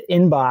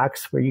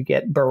inbox, where you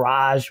get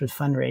barraged with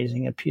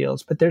fundraising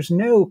appeals. But there's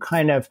no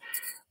kind of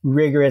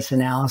rigorous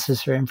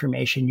analysis or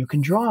information you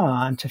can draw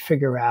on to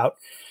figure out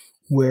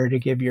where to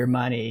give your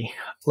money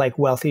like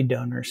wealthy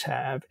donors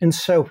have. And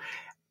so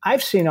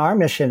I've seen our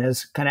mission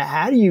as kind of,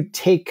 how do you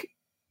take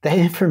the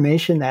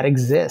information that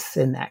exists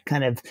in that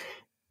kind of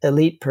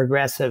elite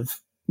progressive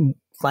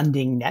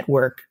funding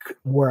network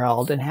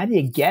world, and how do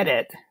you get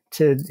it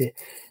to the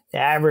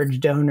average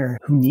donor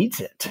who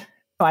needs it?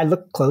 I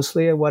look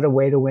closely at what A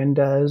Way to Win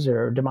does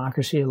or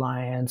Democracy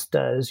Alliance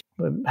does.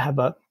 I have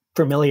a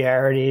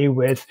familiarity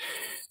with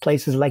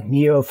places like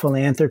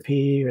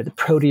Philanthropy or the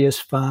Proteus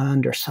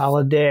Fund or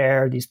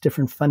Solidaire, these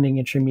different funding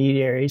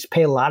intermediaries,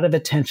 pay a lot of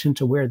attention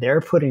to where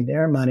they're putting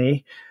their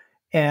money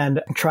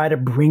and try to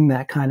bring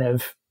that kind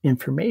of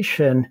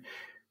information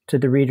to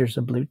the readers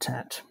of Blue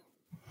Tent.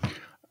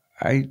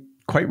 I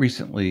quite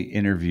recently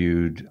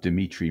interviewed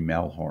Dimitri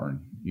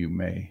Melhorn. You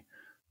may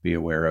be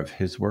aware of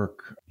his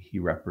work. He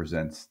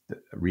represents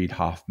Reid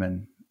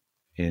Hoffman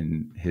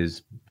in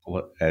his,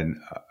 and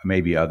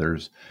maybe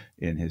others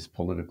in his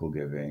political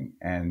giving.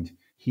 And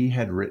he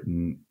had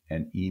written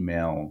an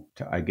email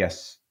to, I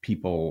guess,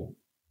 people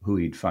who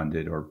he'd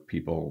funded or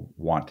people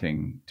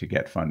wanting to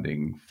get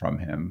funding from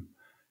him,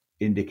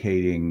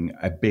 indicating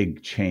a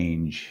big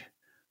change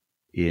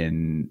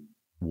in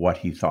what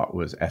he thought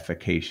was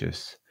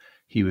efficacious.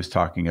 He was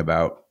talking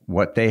about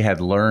what they had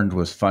learned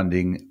was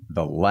funding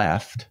the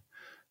left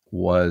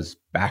was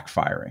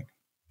backfiring,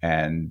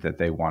 and that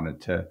they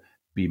wanted to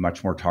be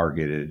much more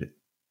targeted.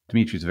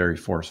 Dimitri's very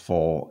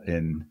forceful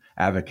in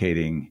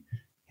advocating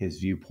his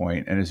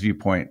viewpoint, and his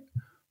viewpoint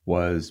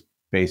was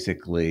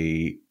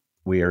basically,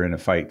 we are in a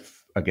fight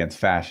against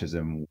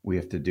fascism. We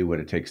have to do what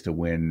it takes to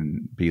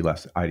win, be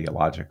less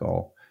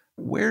ideological.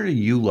 Where do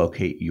you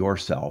locate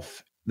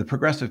yourself? The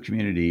progressive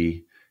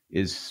community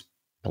is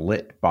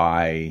split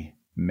by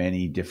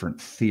many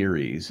different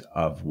theories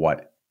of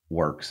what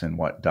works and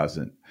what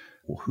doesn't,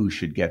 who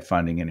should get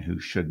funding and who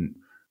shouldn't,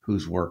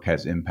 whose work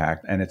has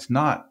impact. And it's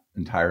not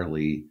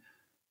entirely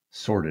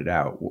sorted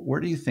out. Where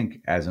do you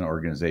think as an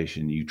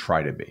organization you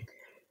try to be?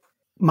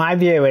 My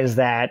view is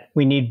that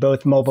we need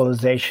both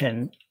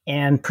mobilization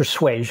and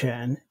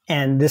persuasion.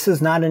 And this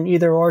is not an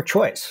either or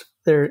choice.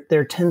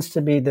 There tends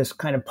to be this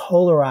kind of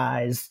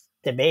polarized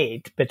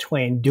debate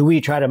between, do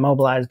we try to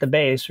mobilize the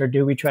base or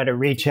do we try to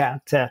reach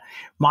out to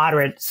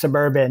moderate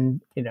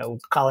suburban,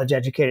 college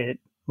educated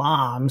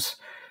moms?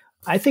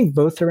 I think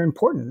both are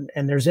important,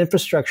 and there's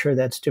infrastructure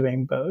that's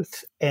doing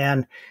both.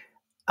 And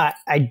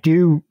I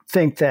do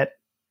think that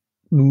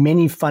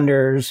many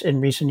funders in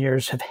recent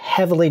years have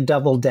heavily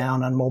doubled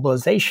down on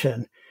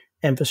mobilization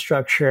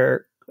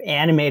infrastructure,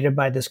 animated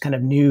by this kind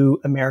of new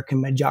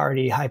American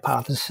majority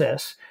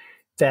hypothesis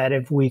that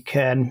if we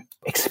can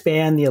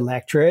expand the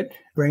electorate,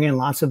 bring in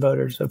lots of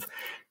voters of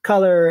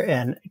color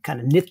and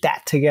kind of knit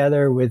that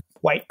together with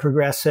white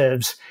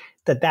progressives,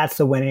 that's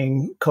the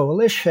winning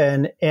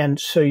coalition. And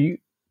so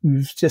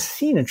you've just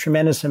seen a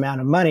tremendous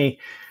amount of money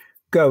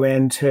go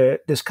into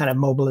this kind of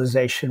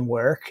mobilization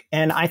work.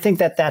 And I think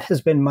that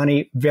has been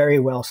money very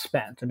well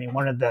spent. I mean,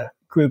 one of the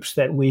groups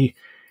that we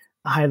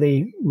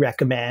highly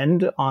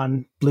recommend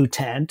on Blue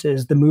Tent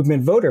is the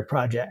Movement Voter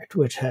Project,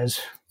 which has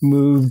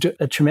moved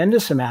a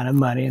tremendous amount of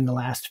money in the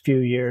last few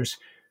years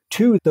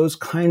to those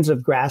kinds of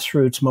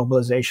grassroots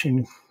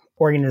mobilization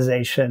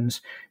organizations,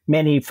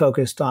 many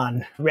focused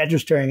on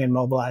registering and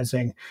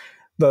mobilizing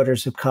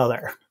voters of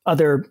color.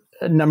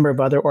 A number of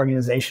other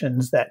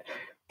organizations that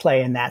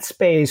play in that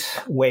space,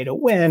 Way to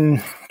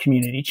Win,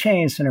 Community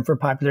Change, Center for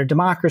Popular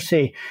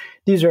Democracy.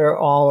 These are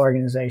all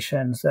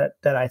organizations that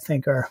I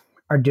think are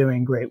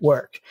doing great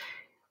work.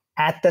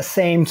 At the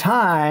same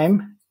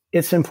time,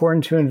 it's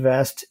important to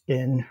invest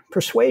in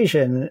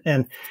persuasion.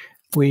 And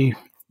we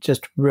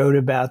just wrote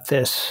about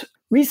this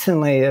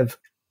recently, of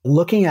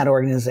looking at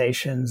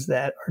organizations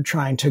that are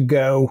trying to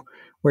go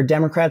where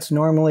Democrats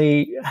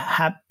normally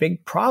have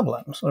big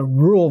problems,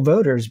 rural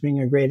voters being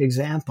a great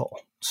example.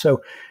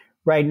 So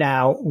right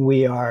now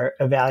we are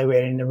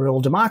evaluating the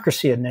Rural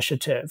Democracy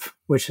Initiative,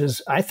 which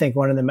is, I think,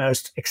 one of the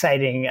most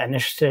exciting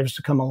initiatives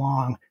to come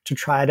along to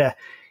try to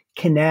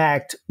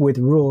connect with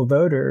rural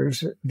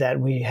voters that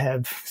we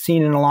have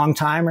seen in a long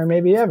time or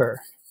maybe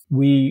ever.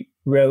 We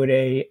wrote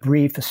a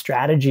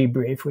strategy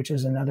brief, which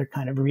is another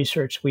kind of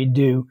research we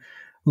do,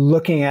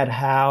 looking at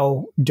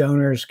how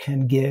donors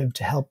can give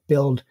to help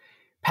build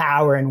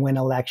power and win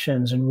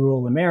elections in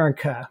rural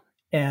America,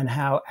 and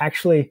how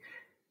actually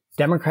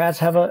Democrats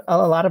have a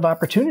lot of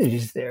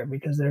opportunities there,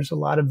 because there's a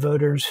lot of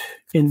voters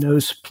in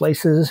those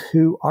places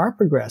who are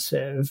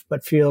progressive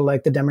but feel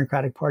like the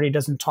Democratic Party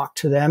doesn't talk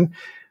to them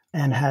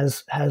and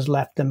has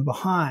left them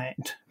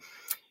behind.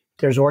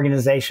 There's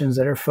organizations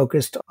that are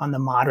focused on the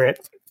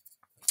moderate,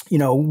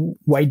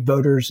 white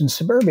voters in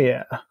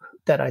suburbia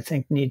that I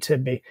think need to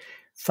be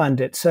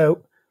funded.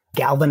 So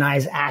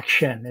Galvanize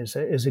Action is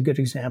a good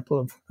example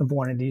of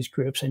one of these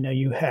groups. I know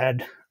you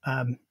had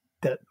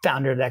the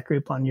founder of that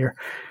group on your.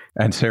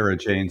 And Sarah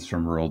Janes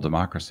from Rural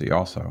Democracy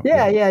also.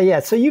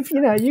 Yeah. So you've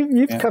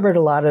covered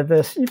a lot of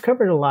this. You've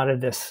covered a lot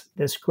of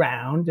this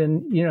ground,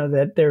 and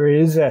that there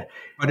is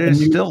but it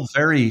is still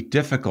very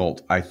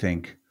difficult, I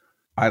think.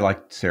 I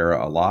liked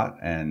Sarah a lot,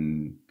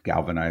 and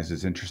Galvanize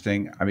is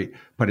interesting. I mean,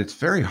 but it's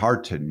very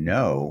hard to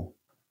know.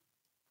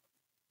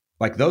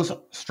 Like, those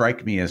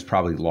strike me as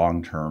probably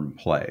long-term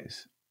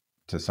plays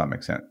to some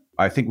extent.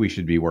 I think we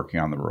should be working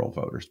on the rural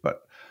voters,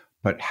 but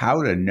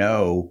how to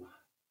know,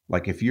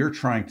 like, if you're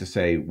trying to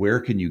say, where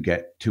can you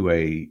get to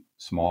a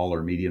small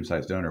or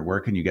medium-sized donor? Where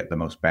can you get the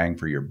most bang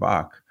for your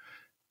buck?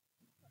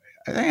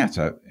 I think that's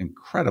an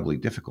incredibly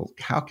difficult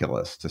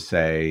calculus to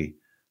say,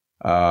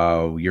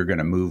 you're going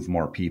to move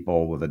more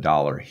people with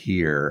 $1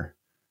 here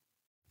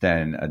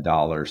than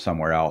 $1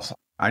 somewhere else.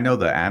 I know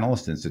the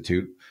Analyst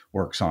Institute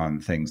works on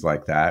things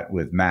like that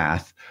with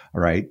math,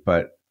 right?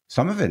 But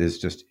some of it is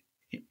just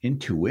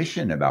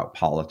intuition about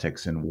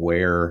politics and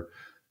where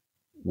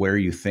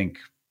you think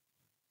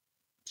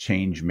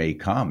change may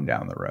come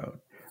down the road.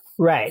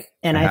 Right.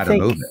 And I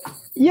think,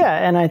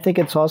 and I think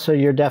it's also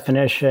your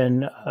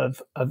definition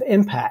of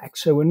impact.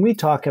 So when we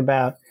talk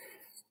about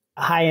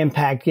high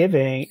impact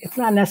giving, it's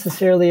not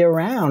necessarily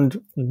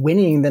around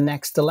winning the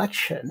next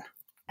election.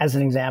 As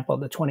an example,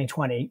 the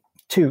 2022,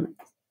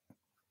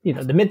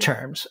 the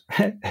midterms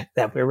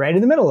that we're right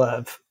in the middle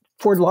of.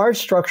 For large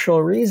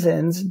structural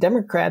reasons,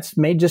 Democrats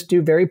may just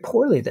do very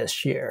poorly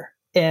this year.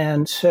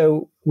 And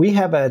so we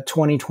have a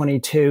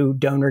 2022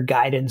 donor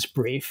guidance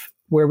brief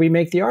where we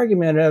make the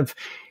argument of,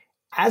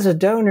 as a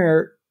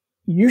donor,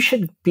 you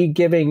should be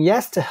giving,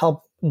 yes, to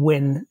help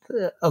win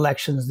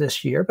elections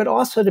this year, but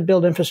also to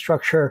build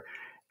infrastructure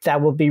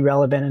that will be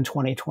relevant in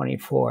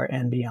 2024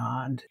 and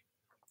beyond.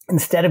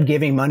 Instead of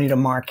giving money to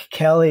Mark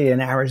Kelly in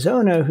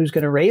Arizona, who's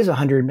going to raise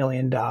 $100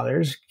 million,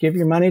 give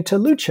your money to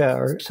Lucha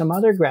or some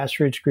other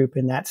grassroots group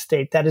in that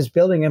state that is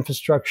building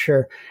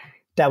infrastructure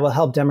that will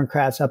help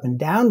Democrats up and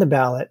down the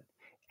ballot,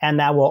 and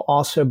that will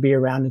also be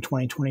around in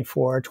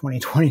 2024,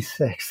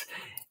 2026,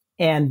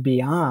 and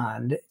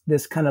beyond.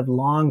 This kind of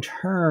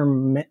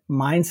long-term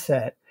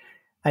mindset,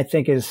 I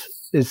think, is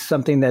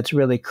something that's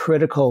really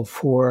critical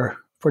for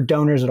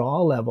donors at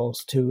all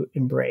levels to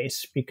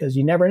embrace, because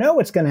you never know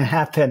what's going to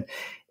happen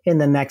in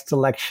the next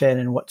election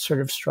and what sort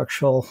of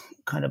structural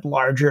kind of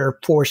larger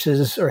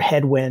forces or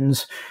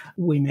headwinds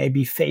we may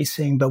be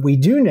facing. But we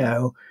do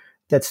know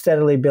that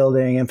steadily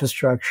building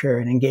infrastructure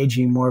and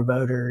engaging more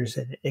voters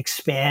and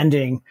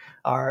expanding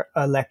our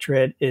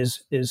electorate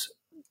is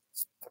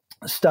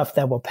stuff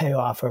that will pay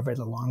off over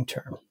the long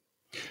term.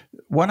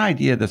 One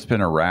idea that's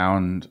been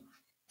around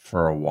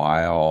for a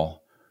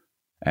while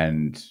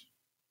and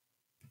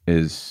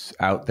is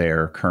out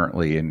there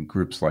currently in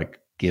groups like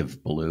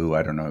Give Blue,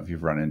 I don't know if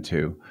you've run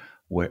into,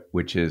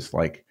 which is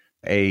like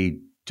a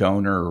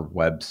donor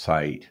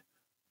website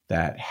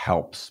that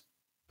helps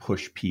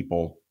push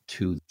people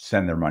to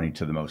send their money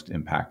to the most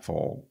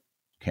impactful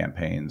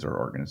campaigns or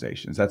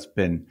organizations.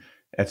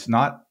 It's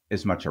not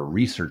as much a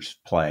research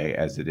play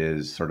as it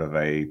is sort of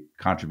a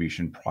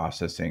contribution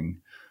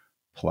processing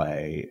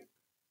play.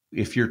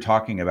 If you're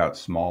talking about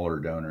smaller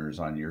donors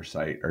on your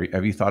site,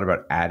 have you thought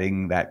about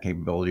adding that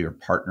capability or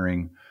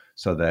partnering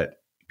so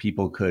that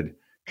people could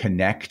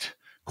connect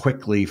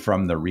quickly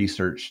from the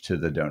research to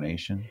the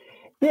donation?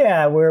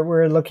 Yeah,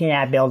 we're looking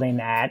at building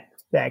that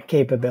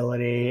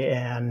capability,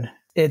 and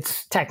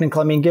it's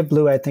technical. I mean, Give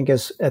Blue, I think,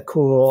 is a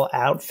cool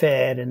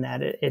outfit, in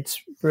that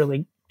it's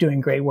really doing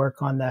great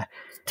work on the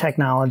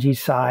technology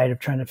side of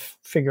trying to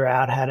figure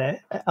out how to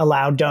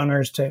allow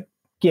donors to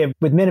give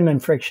with minimum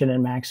friction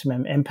and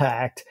maximum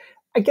impact.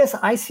 I guess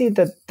I see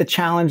that the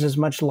challenge is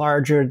much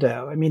larger,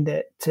 though. I mean,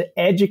 to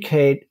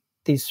educate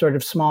these sort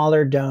of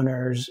smaller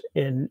donors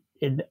in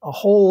a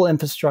whole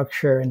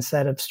infrastructure and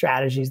set of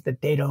strategies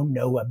that they don't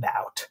know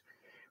about.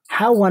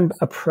 How one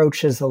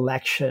approaches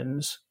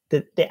elections,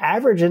 the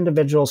average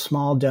individual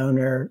small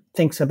donor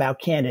thinks about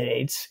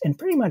candidates, and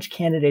pretty much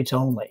candidates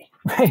only,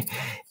 right?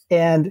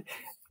 And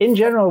in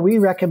general, we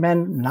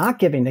recommend not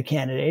giving to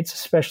candidates,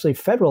 especially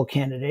federal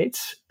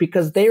candidates,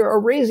 because they are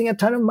raising a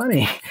ton of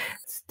money.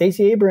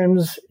 Stacey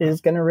Abrams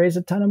is going to raise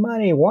a ton of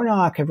money.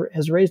 Warnock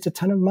has raised a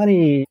ton of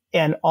money.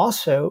 And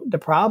also, the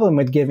problem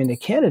with giving to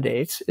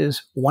candidates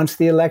is once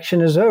the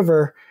election is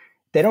over,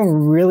 they don't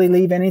really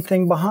leave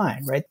anything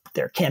behind, right?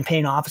 Their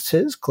campaign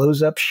offices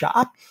close up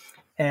shop,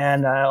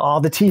 and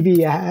all the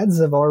TV ads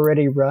have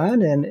already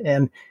run,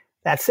 and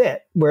that's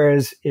it.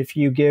 Whereas if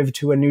you give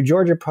to a New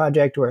Georgia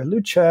Project or a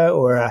Lucha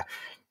or a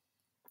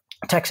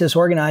Texas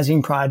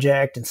Organizing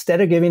Project, instead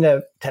of giving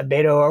to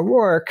Beto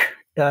O'Rourke,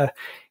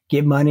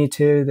 give money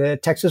to the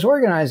Texas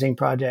Organizing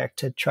Project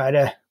to try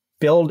to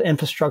build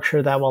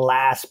infrastructure that will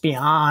last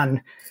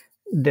beyond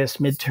this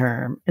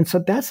midterm. And so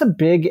that's a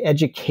big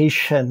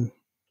education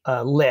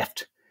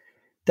lift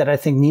that I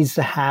think needs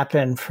to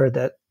happen for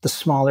the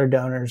smaller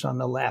donors on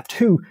the left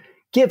who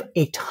give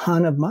a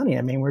ton of money.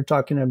 I mean, we're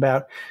talking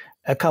about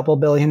a couple $1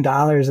 billion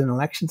in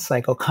election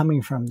cycle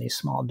coming from these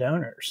small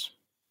donors.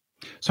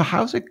 So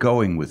how's it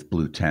going with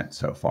Blue Tent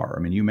so far?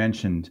 I mean, you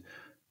mentioned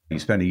you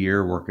spent a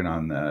year working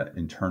on the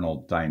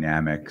internal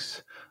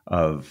dynamics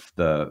of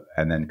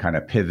and then kind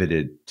of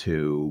pivoted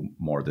to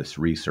more this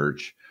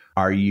research.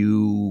 Are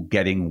you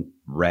getting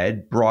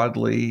read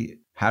broadly?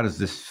 How does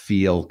this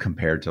feel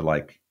compared to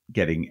like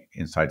getting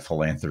Inside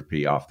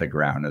Philanthropy off the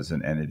ground as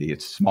an entity?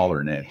 It's a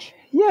smaller niche.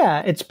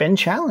 Yeah, it's been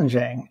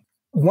challenging.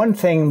 One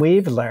thing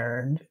we've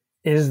learned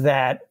is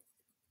that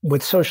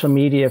with social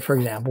media, for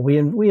example,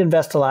 we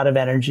invest a lot of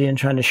energy in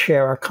trying to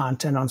share our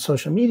content on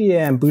social media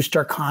and boost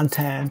our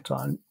content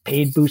on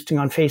paid boosting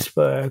on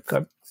Facebook,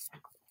 or,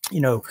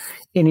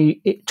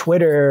 any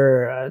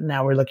Twitter.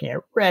 Now we're looking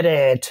at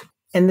Reddit.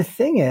 And the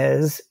thing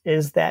is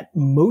that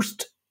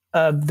most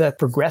of the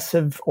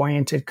progressive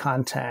oriented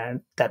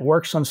content that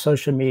works on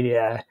social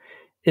media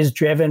is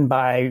driven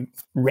by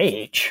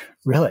rage,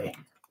 really,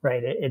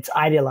 right? It's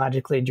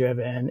ideologically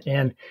driven,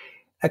 and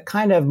a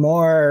kind of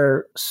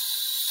more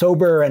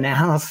sober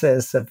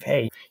analysis of,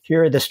 hey,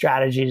 here are the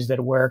strategies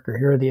that work, or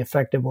here are the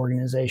effective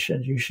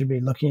organizations you should be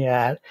looking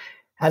at,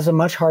 has a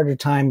much harder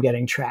time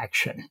getting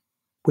traction.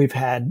 We've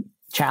had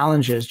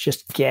challenges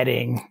just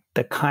getting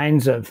the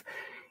kinds of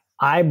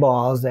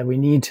eyeballs that we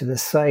need to the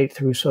site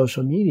through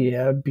social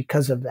media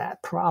because of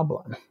that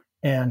problem.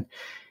 And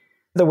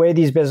the way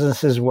these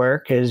businesses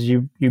work is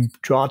you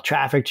draw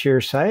traffic to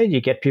your site,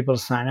 you get people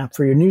to sign up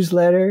for your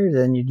newsletter,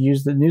 then you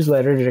use the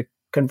newsletter to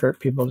convert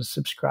people to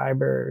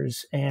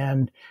subscribers.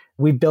 And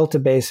we built a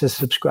base of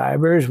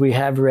subscribers. We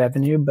have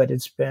revenue, but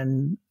it's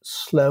been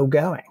slow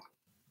going.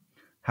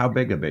 How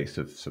big a base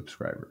of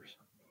subscribers?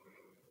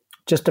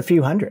 Just a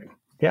few hundred.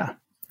 Yeah.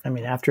 I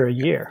mean, after a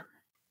year.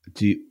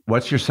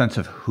 What's your sense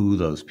of who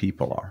those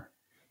people are?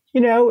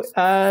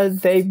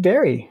 They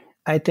vary.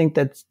 I think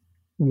that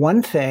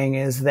one thing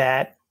is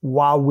that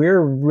while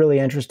we're really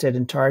interested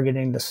in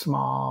targeting the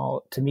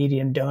small to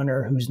medium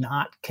donor who's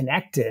not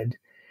connected,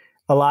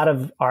 a lot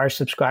of our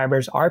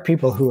subscribers are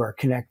people who are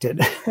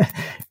connected,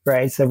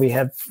 right? So we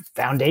have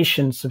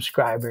foundation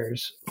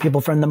subscribers,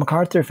 people from the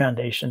MacArthur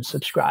Foundation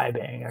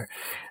subscribing, or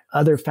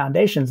other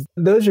foundations.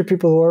 Those are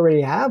people who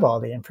already have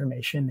all the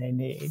information they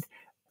need.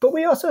 But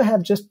we also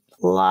have just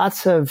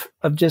lots of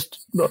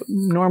just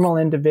normal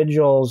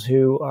individuals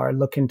who are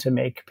looking to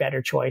make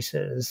better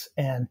choices.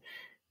 And,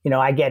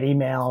 I get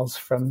emails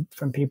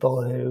from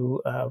people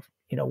who,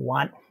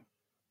 want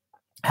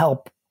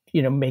help,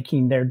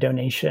 making their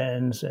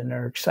donations, and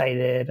are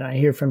excited. And I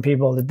hear from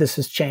people that this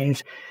has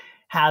changed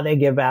how they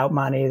give out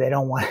money. They're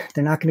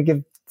not going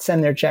to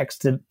send their checks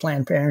to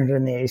Planned Parenthood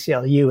and the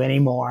ACLU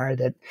anymore,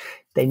 that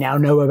they now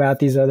know about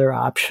these other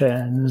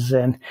options.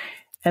 And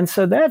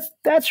so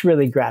that's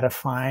really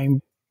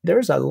gratifying.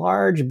 There's a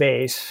large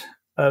base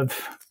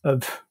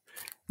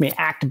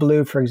Act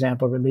Blue, for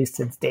example, released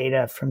its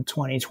data from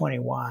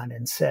 2021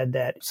 and said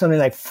that something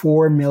like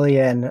 4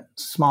 million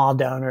small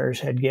donors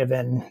had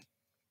given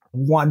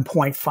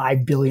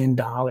 $1.5 billion in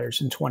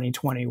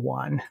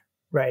 2021,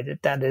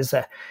 right? That is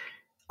a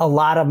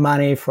lot of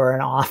money for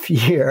an off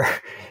year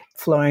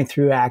flowing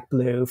through Act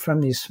Blue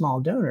from these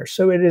small donors.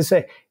 So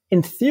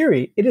in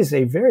theory, it is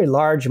a very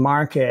large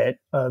market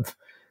of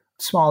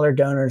smaller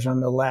donors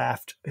on the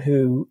left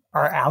who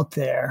are out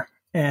there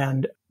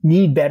and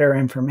need better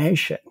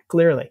information,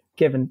 clearly,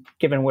 given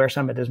where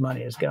some of this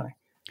money is going.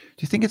 Do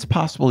you think it's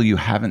possible you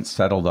haven't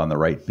settled on the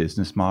right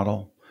business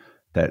model,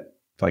 that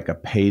like a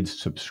paid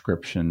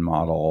subscription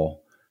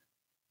model,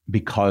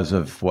 because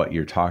of what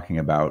you're talking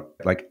about?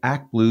 Like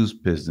Act Blue's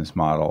business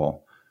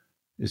model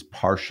is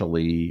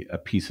partially a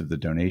piece of the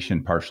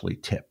donation, partially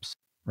tips,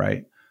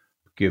 right?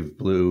 Give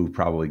Blue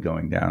probably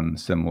going down a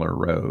similar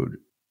road.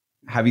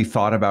 Have you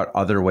thought about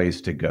other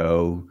ways to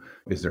go?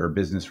 Is there a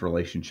business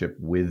relationship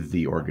with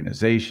the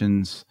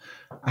organizations?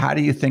 How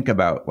do you think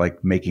about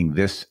like making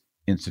this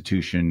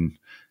institution,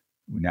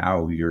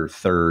 now your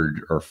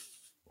third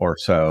or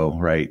so,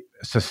 right,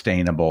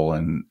 sustainable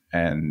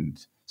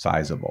and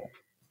sizable?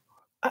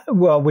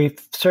 Well, we've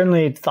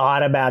certainly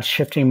thought about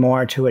shifting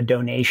more to a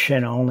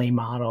donation-only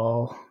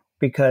model,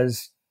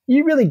 because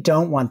you really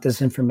don't want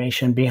this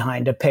information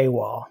behind a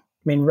paywall.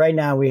 I mean, right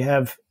now we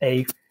have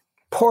a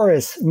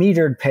porous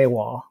metered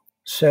paywall.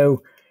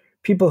 So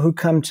people who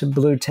come to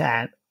Blue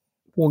Tent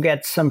will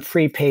get some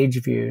free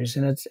page views,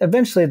 and it's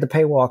eventually the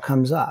paywall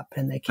comes up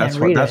and they can't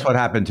read it. That's what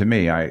happened to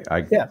me. I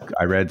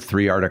read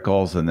 3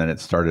 articles and then it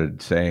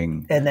started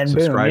saying, and then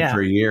subscribe boom,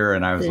 for a year.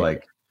 And I was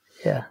like,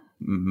 yeah,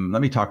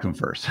 let me talk to him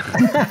first.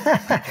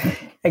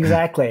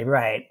 Exactly,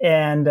 right.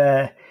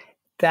 And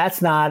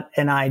that's not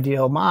an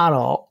ideal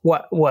model.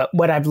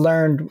 What I've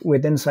learned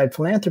with Inside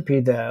Philanthropy,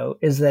 though,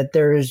 is that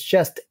there is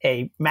just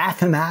a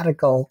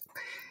mathematical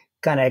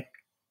kind of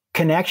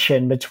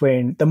connection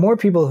between the more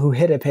people who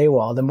hit a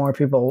paywall, the more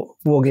people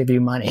will give you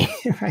money,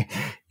 right?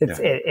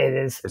 It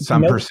is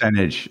some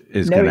percentage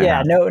is going to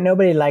happen.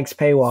 Nobody likes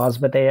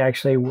paywalls, but they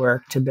actually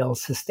work to build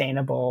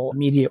sustainable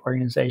media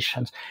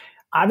organizations.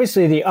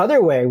 Obviously, the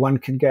other way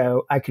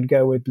I could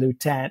go with Blue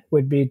Tent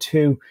would be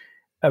to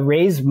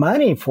raise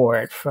money for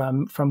it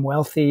from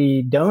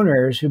wealthy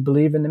donors who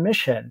believe in the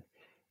mission.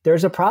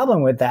 There's a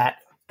problem with that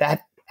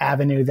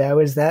avenue, though,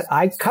 is that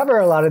I cover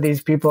a lot of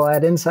these people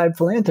at Inside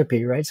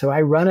Philanthropy, right? So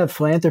I run a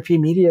philanthropy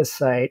media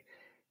site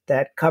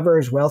that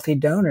covers wealthy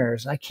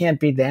donors. I can't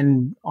be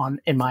then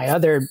in my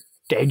other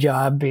day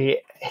job be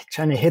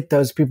trying to hit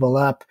those people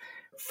up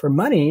for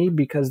money,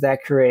 because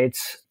that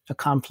creates a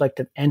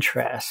conflict of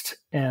interest.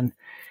 And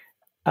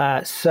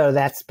so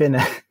that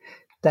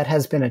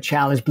has been a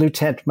challenge. Blue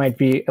Tent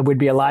would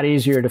be a lot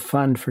easier to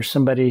fund for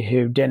somebody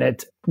who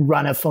didn't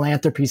run a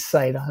philanthropy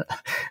site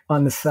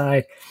on the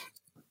side.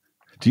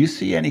 Do you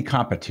see any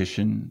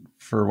competition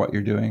for what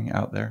you're doing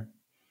out there?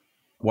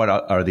 What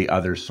are the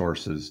other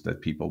sources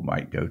that people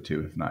might go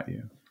to if not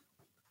you?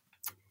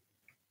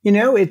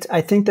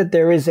 I think that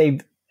there is a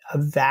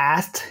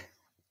vast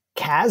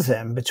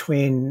chasm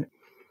between,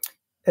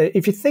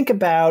 if you think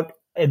about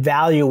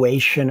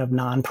evaluation of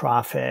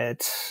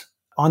nonprofits,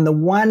 on the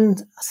one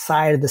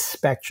side of the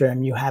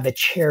spectrum, you have a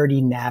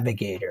charity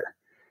navigator.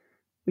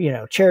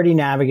 Charity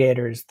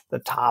navigator is the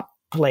top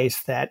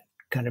place that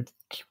kind of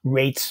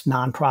rates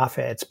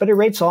nonprofits, but it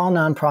rates all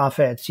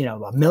nonprofits,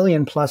 1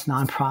 million plus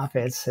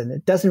nonprofits, and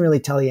it doesn't really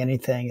tell you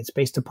anything. It's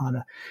based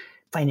upon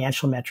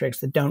financial metrics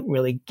that don't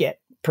really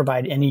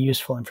provide any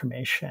useful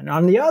information.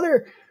 On the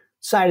other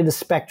side of the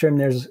spectrum,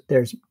 there's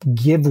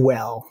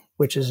GiveWell,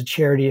 which is a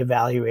charity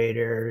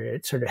evaluator.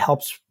 It sort of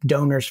helps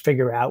donors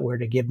figure out where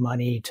to give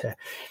money to,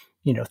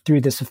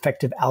 through this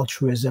effective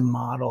altruism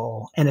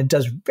model. And it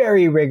does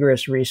very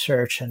rigorous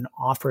research and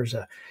offers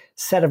a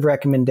set of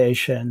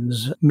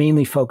recommendations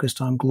mainly focused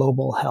on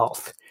global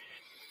health.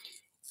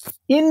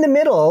 In the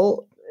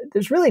middle,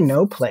 there's really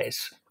no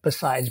place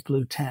besides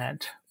Blue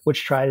Tent,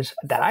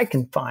 that I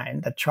can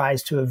find, that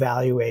tries to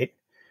evaluate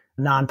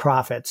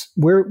nonprofits.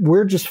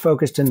 We're just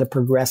focused in the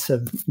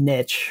progressive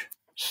niche.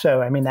 So,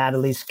 that at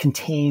least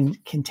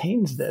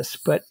contains this.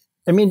 But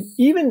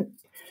even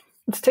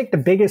let's take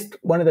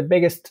one of the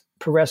biggest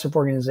progressive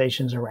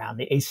organizations around,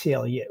 the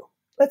ACLU.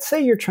 Let's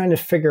say you're trying to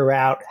figure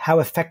out how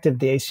effective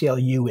the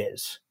ACLU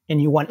is,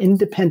 and you want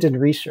independent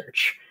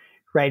research,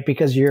 right?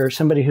 Because you're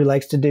somebody who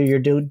likes to do your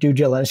due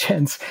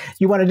diligence.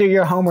 You want to do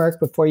your homework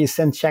before you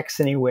send checks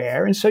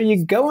anywhere. And so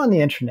you go on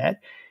the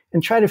internet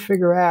and try to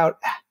figure out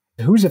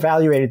who's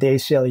evaluated the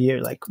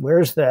ACLU. Like,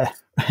 where's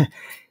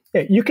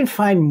you can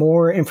find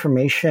more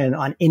information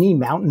on any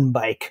mountain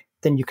bike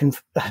than you can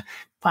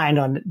find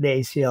on the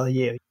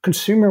ACLU.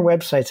 Consumer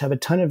websites have a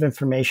ton of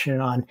information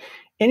on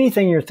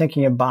anything you're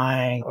thinking of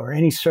buying or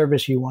any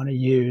service you want to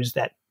use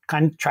that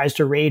kind of tries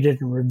to rate it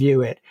and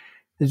review it.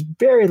 There's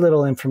very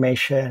little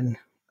information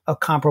of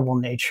comparable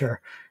nature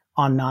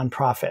on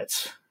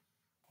nonprofits.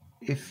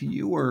 If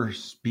you were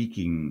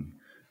speaking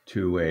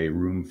to a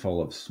room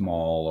full of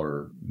small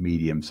or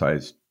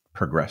medium-sized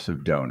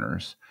progressive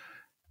donors,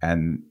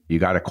 and you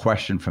got a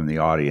question from the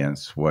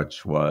audience,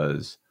 which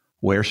was,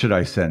 where should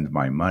I send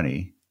my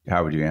money?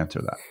 How would you answer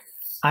that?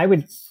 I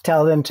would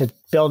tell them to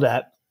build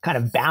a kind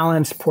of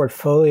balanced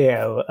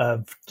portfolio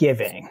of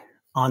giving.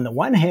 On the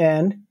one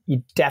hand,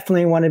 you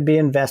definitely want to be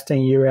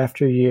investing year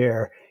after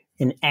year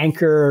in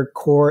anchor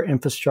core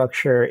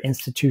infrastructure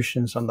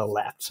institutions on the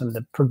left, some of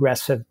the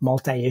progressive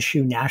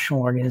multi-issue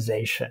national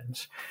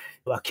organizations,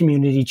 a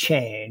Community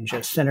Change,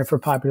 a Center for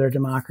Popular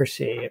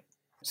Democracy,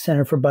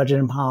 Center for Budget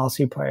and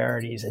Policy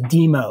Priorities, a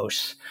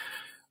DEMOS.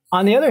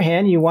 On the other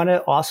hand, you want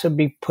to also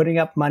be putting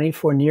up money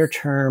for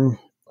near-term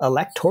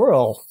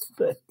electoral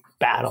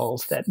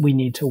battles that we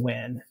need to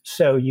win.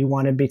 So you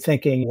want to be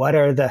thinking, what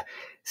are the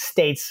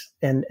states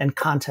and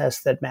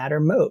contests that matter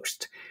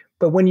most?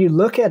 But when you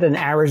look at an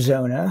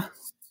Arizona,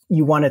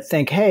 you want to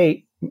think,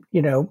 hey,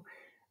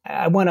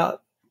 I want to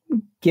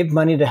give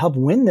money to help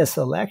win this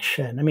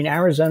election.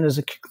 Arizona is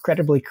an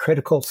incredibly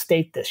critical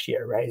state this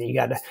year, right? You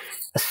got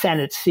a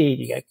Senate seat,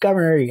 you got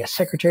governor, you got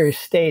Secretary of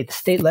State, the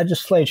state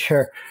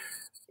legislature.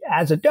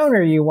 As a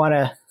donor, you want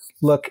to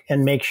look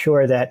and make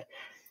sure that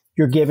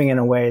you're giving in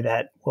a way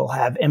that will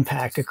have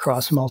impact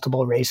across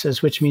multiple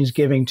races, which means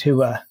giving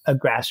to a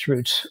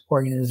grassroots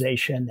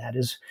organization that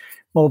is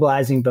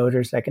mobilizing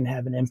voters that can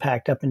have an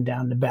impact up and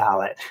down the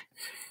ballot.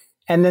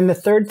 And then the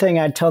third thing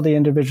I'd tell the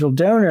individual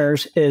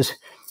donors is,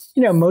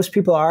 most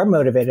people are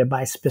motivated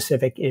by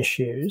specific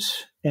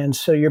issues. And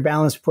so your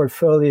balanced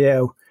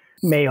portfolio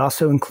may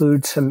also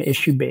include some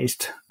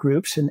issue-based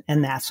groups,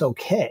 and that's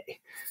okay.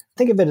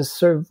 Think of it as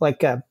sort of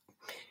like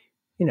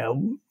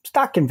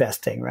stock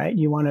investing, right?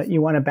 You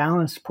want a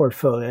balanced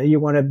portfolio. You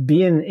want to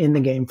be in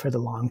the game for the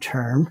long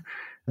term.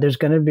 There's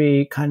going to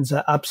be kinds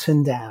of ups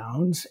and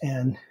downs.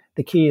 And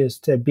the key is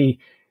to be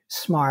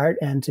smart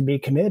and to be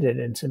committed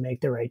and to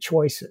make the right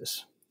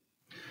choices.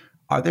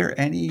 Are there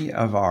any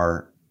of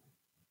our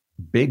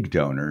big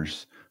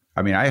donors?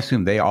 I mean, I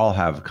assume they all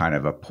have kind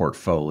of a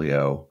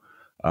portfolio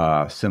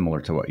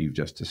similar to what you've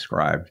just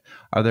described.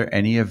 Are there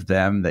any of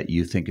them that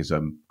you think is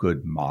a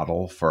good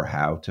model for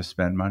how to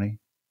spend money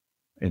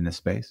in this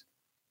space?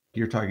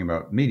 You're talking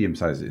about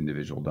medium-sized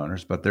individual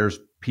donors, but there's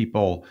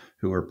people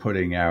who are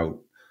putting out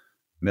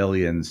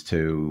millions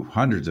to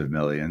hundreds of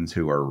millions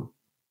who are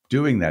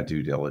doing that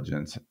due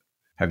diligence.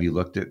 Have you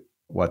looked at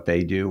what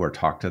they do or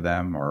talked to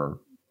them or?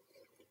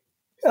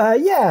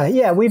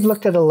 Yeah. We've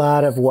looked at a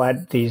lot of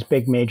what these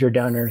big major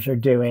donors are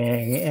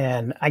doing.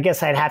 And I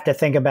guess I'd have to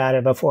think about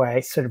it before I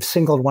sort of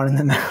singled one of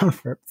them out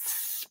for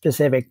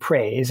specific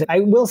praise.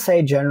 I will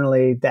say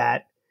generally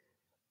that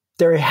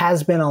there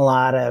has been a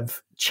lot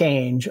of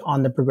change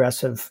on the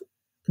progressive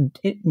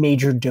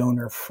major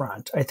donor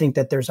front. I think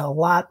that there's a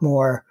lot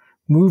more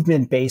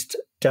movement-based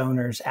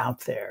donors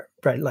out there,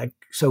 right? Like,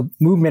 so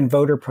Movement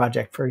Voter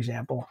Project, for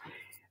example,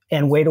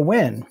 and Way to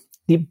Win.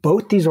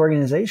 Both these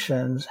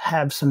organizations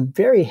have some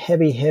very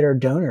heavy hitter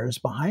donors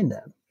behind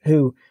them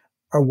who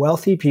are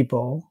wealthy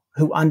people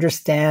who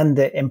understand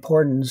the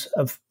importance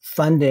of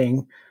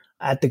funding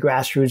at the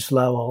grassroots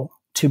level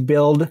to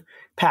build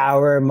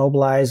power,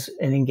 mobilize,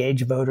 and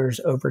engage voters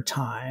over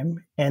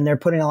time. And they're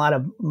putting a lot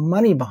of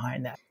money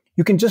behind that.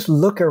 You can just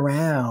look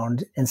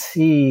around and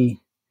see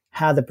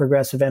how the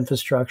progressive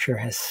infrastructure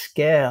has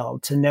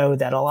scaled to know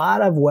that a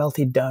lot of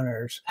wealthy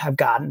donors have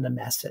gotten the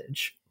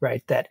message,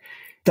 right? That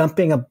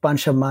dumping a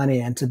bunch of money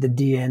into the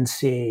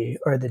DNC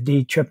or the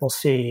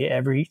DCCC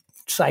every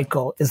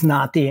cycle is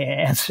not the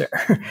answer,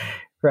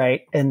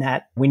 right? And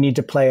that we need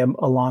to play a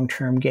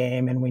long-term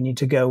game and we need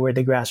to go where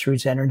the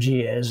grassroots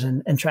energy is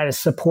and try to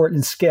support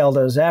and scale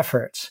those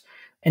efforts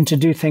and to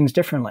do things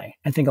differently.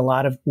 I think a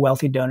lot of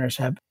wealthy donors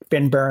have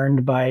been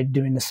burned by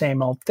doing the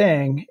same old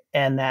thing.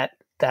 And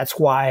that's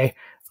why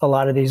a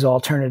lot of these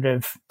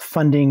alternative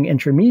funding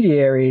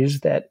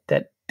intermediaries that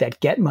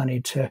get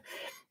money to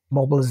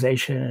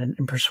mobilization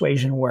and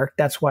persuasion work,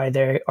 that's why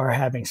they are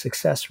having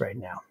success right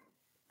now.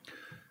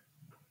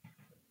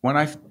 When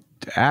I've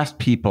asked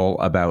people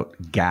about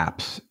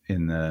gaps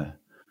in the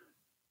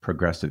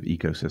progressive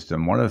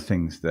ecosystem, one of the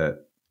things that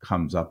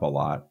comes up a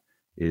lot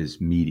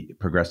is media,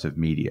 progressive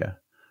media.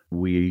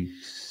 We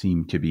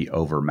seem to be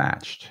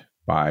overmatched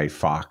by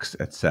Fox,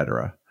 et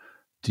cetera.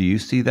 Do you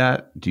see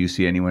that? Do you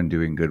see anyone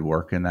doing good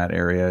work in that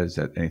area? Is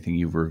that anything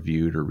you've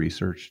reviewed or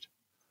researched?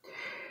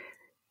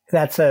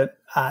 That's a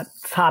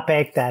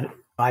topic that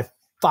I've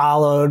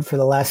followed for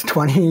the last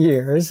 20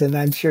 years, and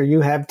I'm sure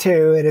you have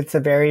too. And it's a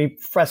very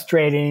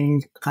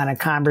frustrating kind of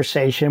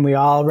conversation. We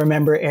all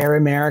remember Air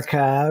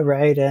America,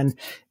 right? And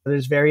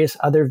there's various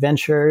other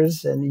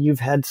ventures, and you've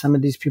had some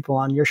of these people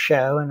on your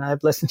show, and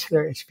I've listened to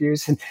their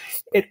interviews, and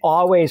it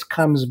always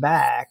comes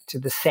back to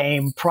the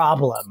same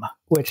problem,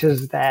 which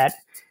is that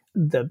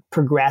the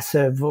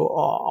progressive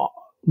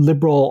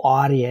liberal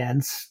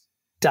audience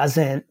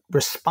doesn't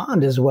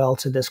respond as well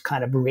to this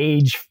kind of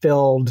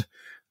rage-filled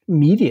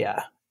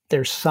media.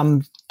 There's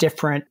some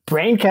different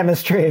brain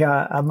chemistry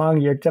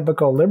among your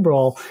typical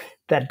liberal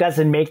that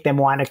doesn't make them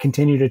want to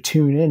continue to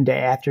tune in day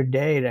after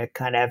day to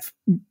kind of,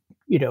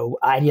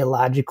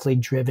 ideologically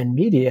driven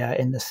media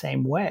in the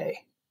same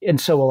way.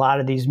 And so a lot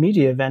of these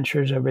media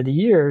ventures over the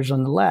years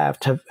on the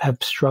left have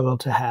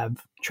struggled to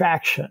have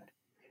traction.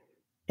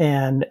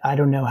 And I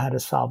don't know how to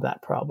solve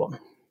that problem.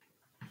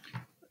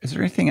 Is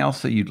there anything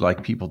else that you'd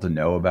like people to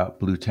know about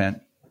Blue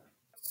Tent?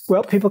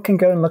 Well, people can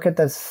go and look at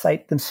the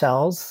site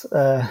themselves,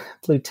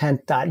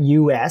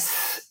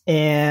 bluetent.us.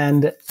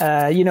 And,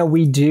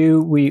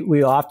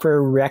 we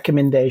offer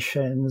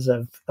recommendations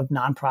of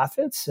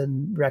nonprofits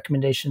and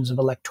recommendations of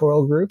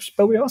electoral groups,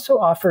 but we also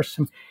offer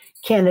some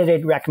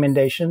candidate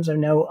recommendations. I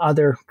know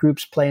other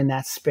groups play in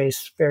that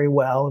space very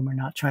well, and we're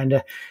not trying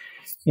to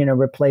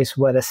replace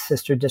what a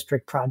sister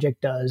district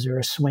project does or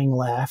a swing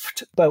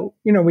left. But,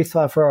 we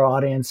thought for our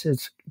audience,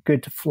 it's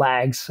good to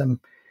flag some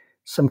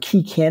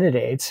key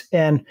candidates.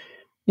 And,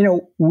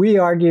 we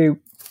argue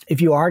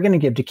if you are going to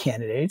give to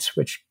candidates,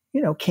 which,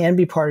 can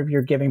be part of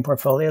your giving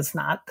portfolio, it's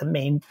not the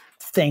main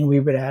thing we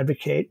would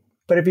advocate.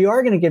 But if you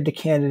are going to give to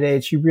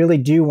candidates, you really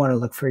do want to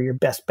look for your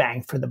best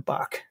bang for the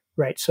buck,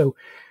 right? So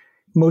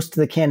most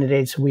of the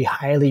candidates we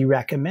highly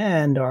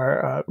recommend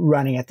are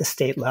running at the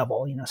state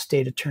level,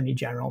 state attorney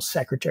generals,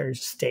 secretaries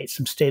of state,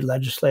 some state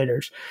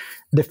legislators.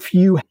 The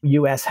few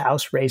U.S.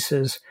 House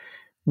races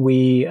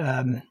we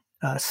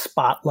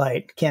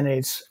spotlight,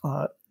 candidates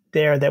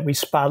there that we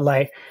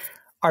spotlight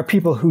are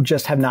people who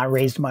just have not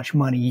raised much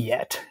money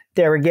yet.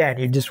 There again,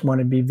 you just want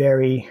to be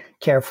very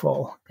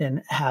careful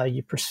in how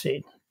you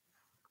proceed.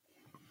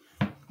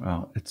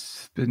 Well,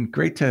 it's been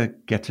great to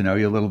get to know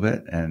you a little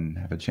bit and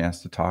have a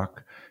chance to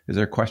talk. Is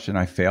there a question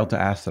I failed to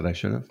ask that I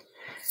should have?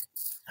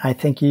 I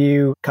think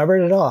you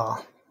covered it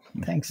all.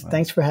 Thanks. Well,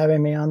 thanks for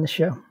having me on the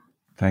show.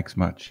 Thanks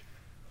much.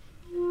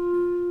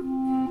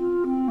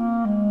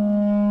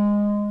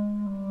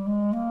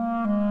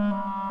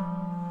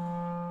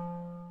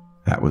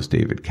 That was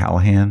David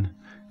Callahan.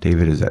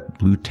 David is at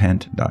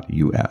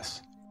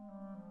bluetent.us.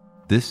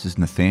 This is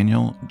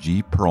Nathaniel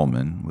G.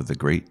 Perlman with the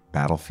Great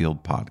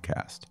Battlefield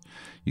Podcast.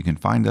 You can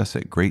find us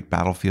at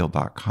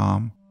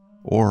greatbattlefield.com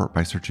or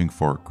by searching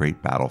for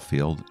Great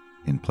Battlefield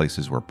in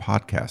places where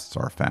podcasts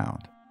are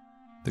found.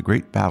 The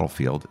Great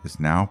Battlefield is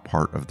now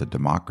part of the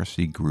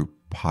Democracy Group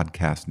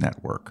Podcast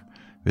Network.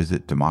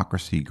 Visit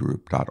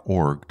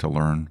democracygroup.org to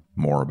learn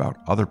more about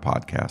other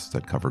podcasts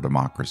that cover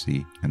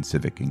democracy and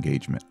civic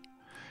engagement.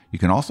 You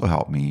can also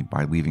help me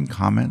by leaving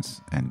comments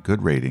and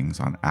good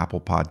ratings on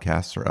Apple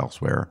Podcasts or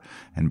elsewhere,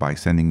 and by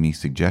sending me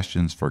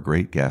suggestions for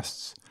great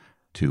guests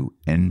to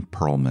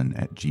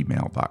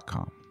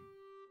nperlman@gmail.com.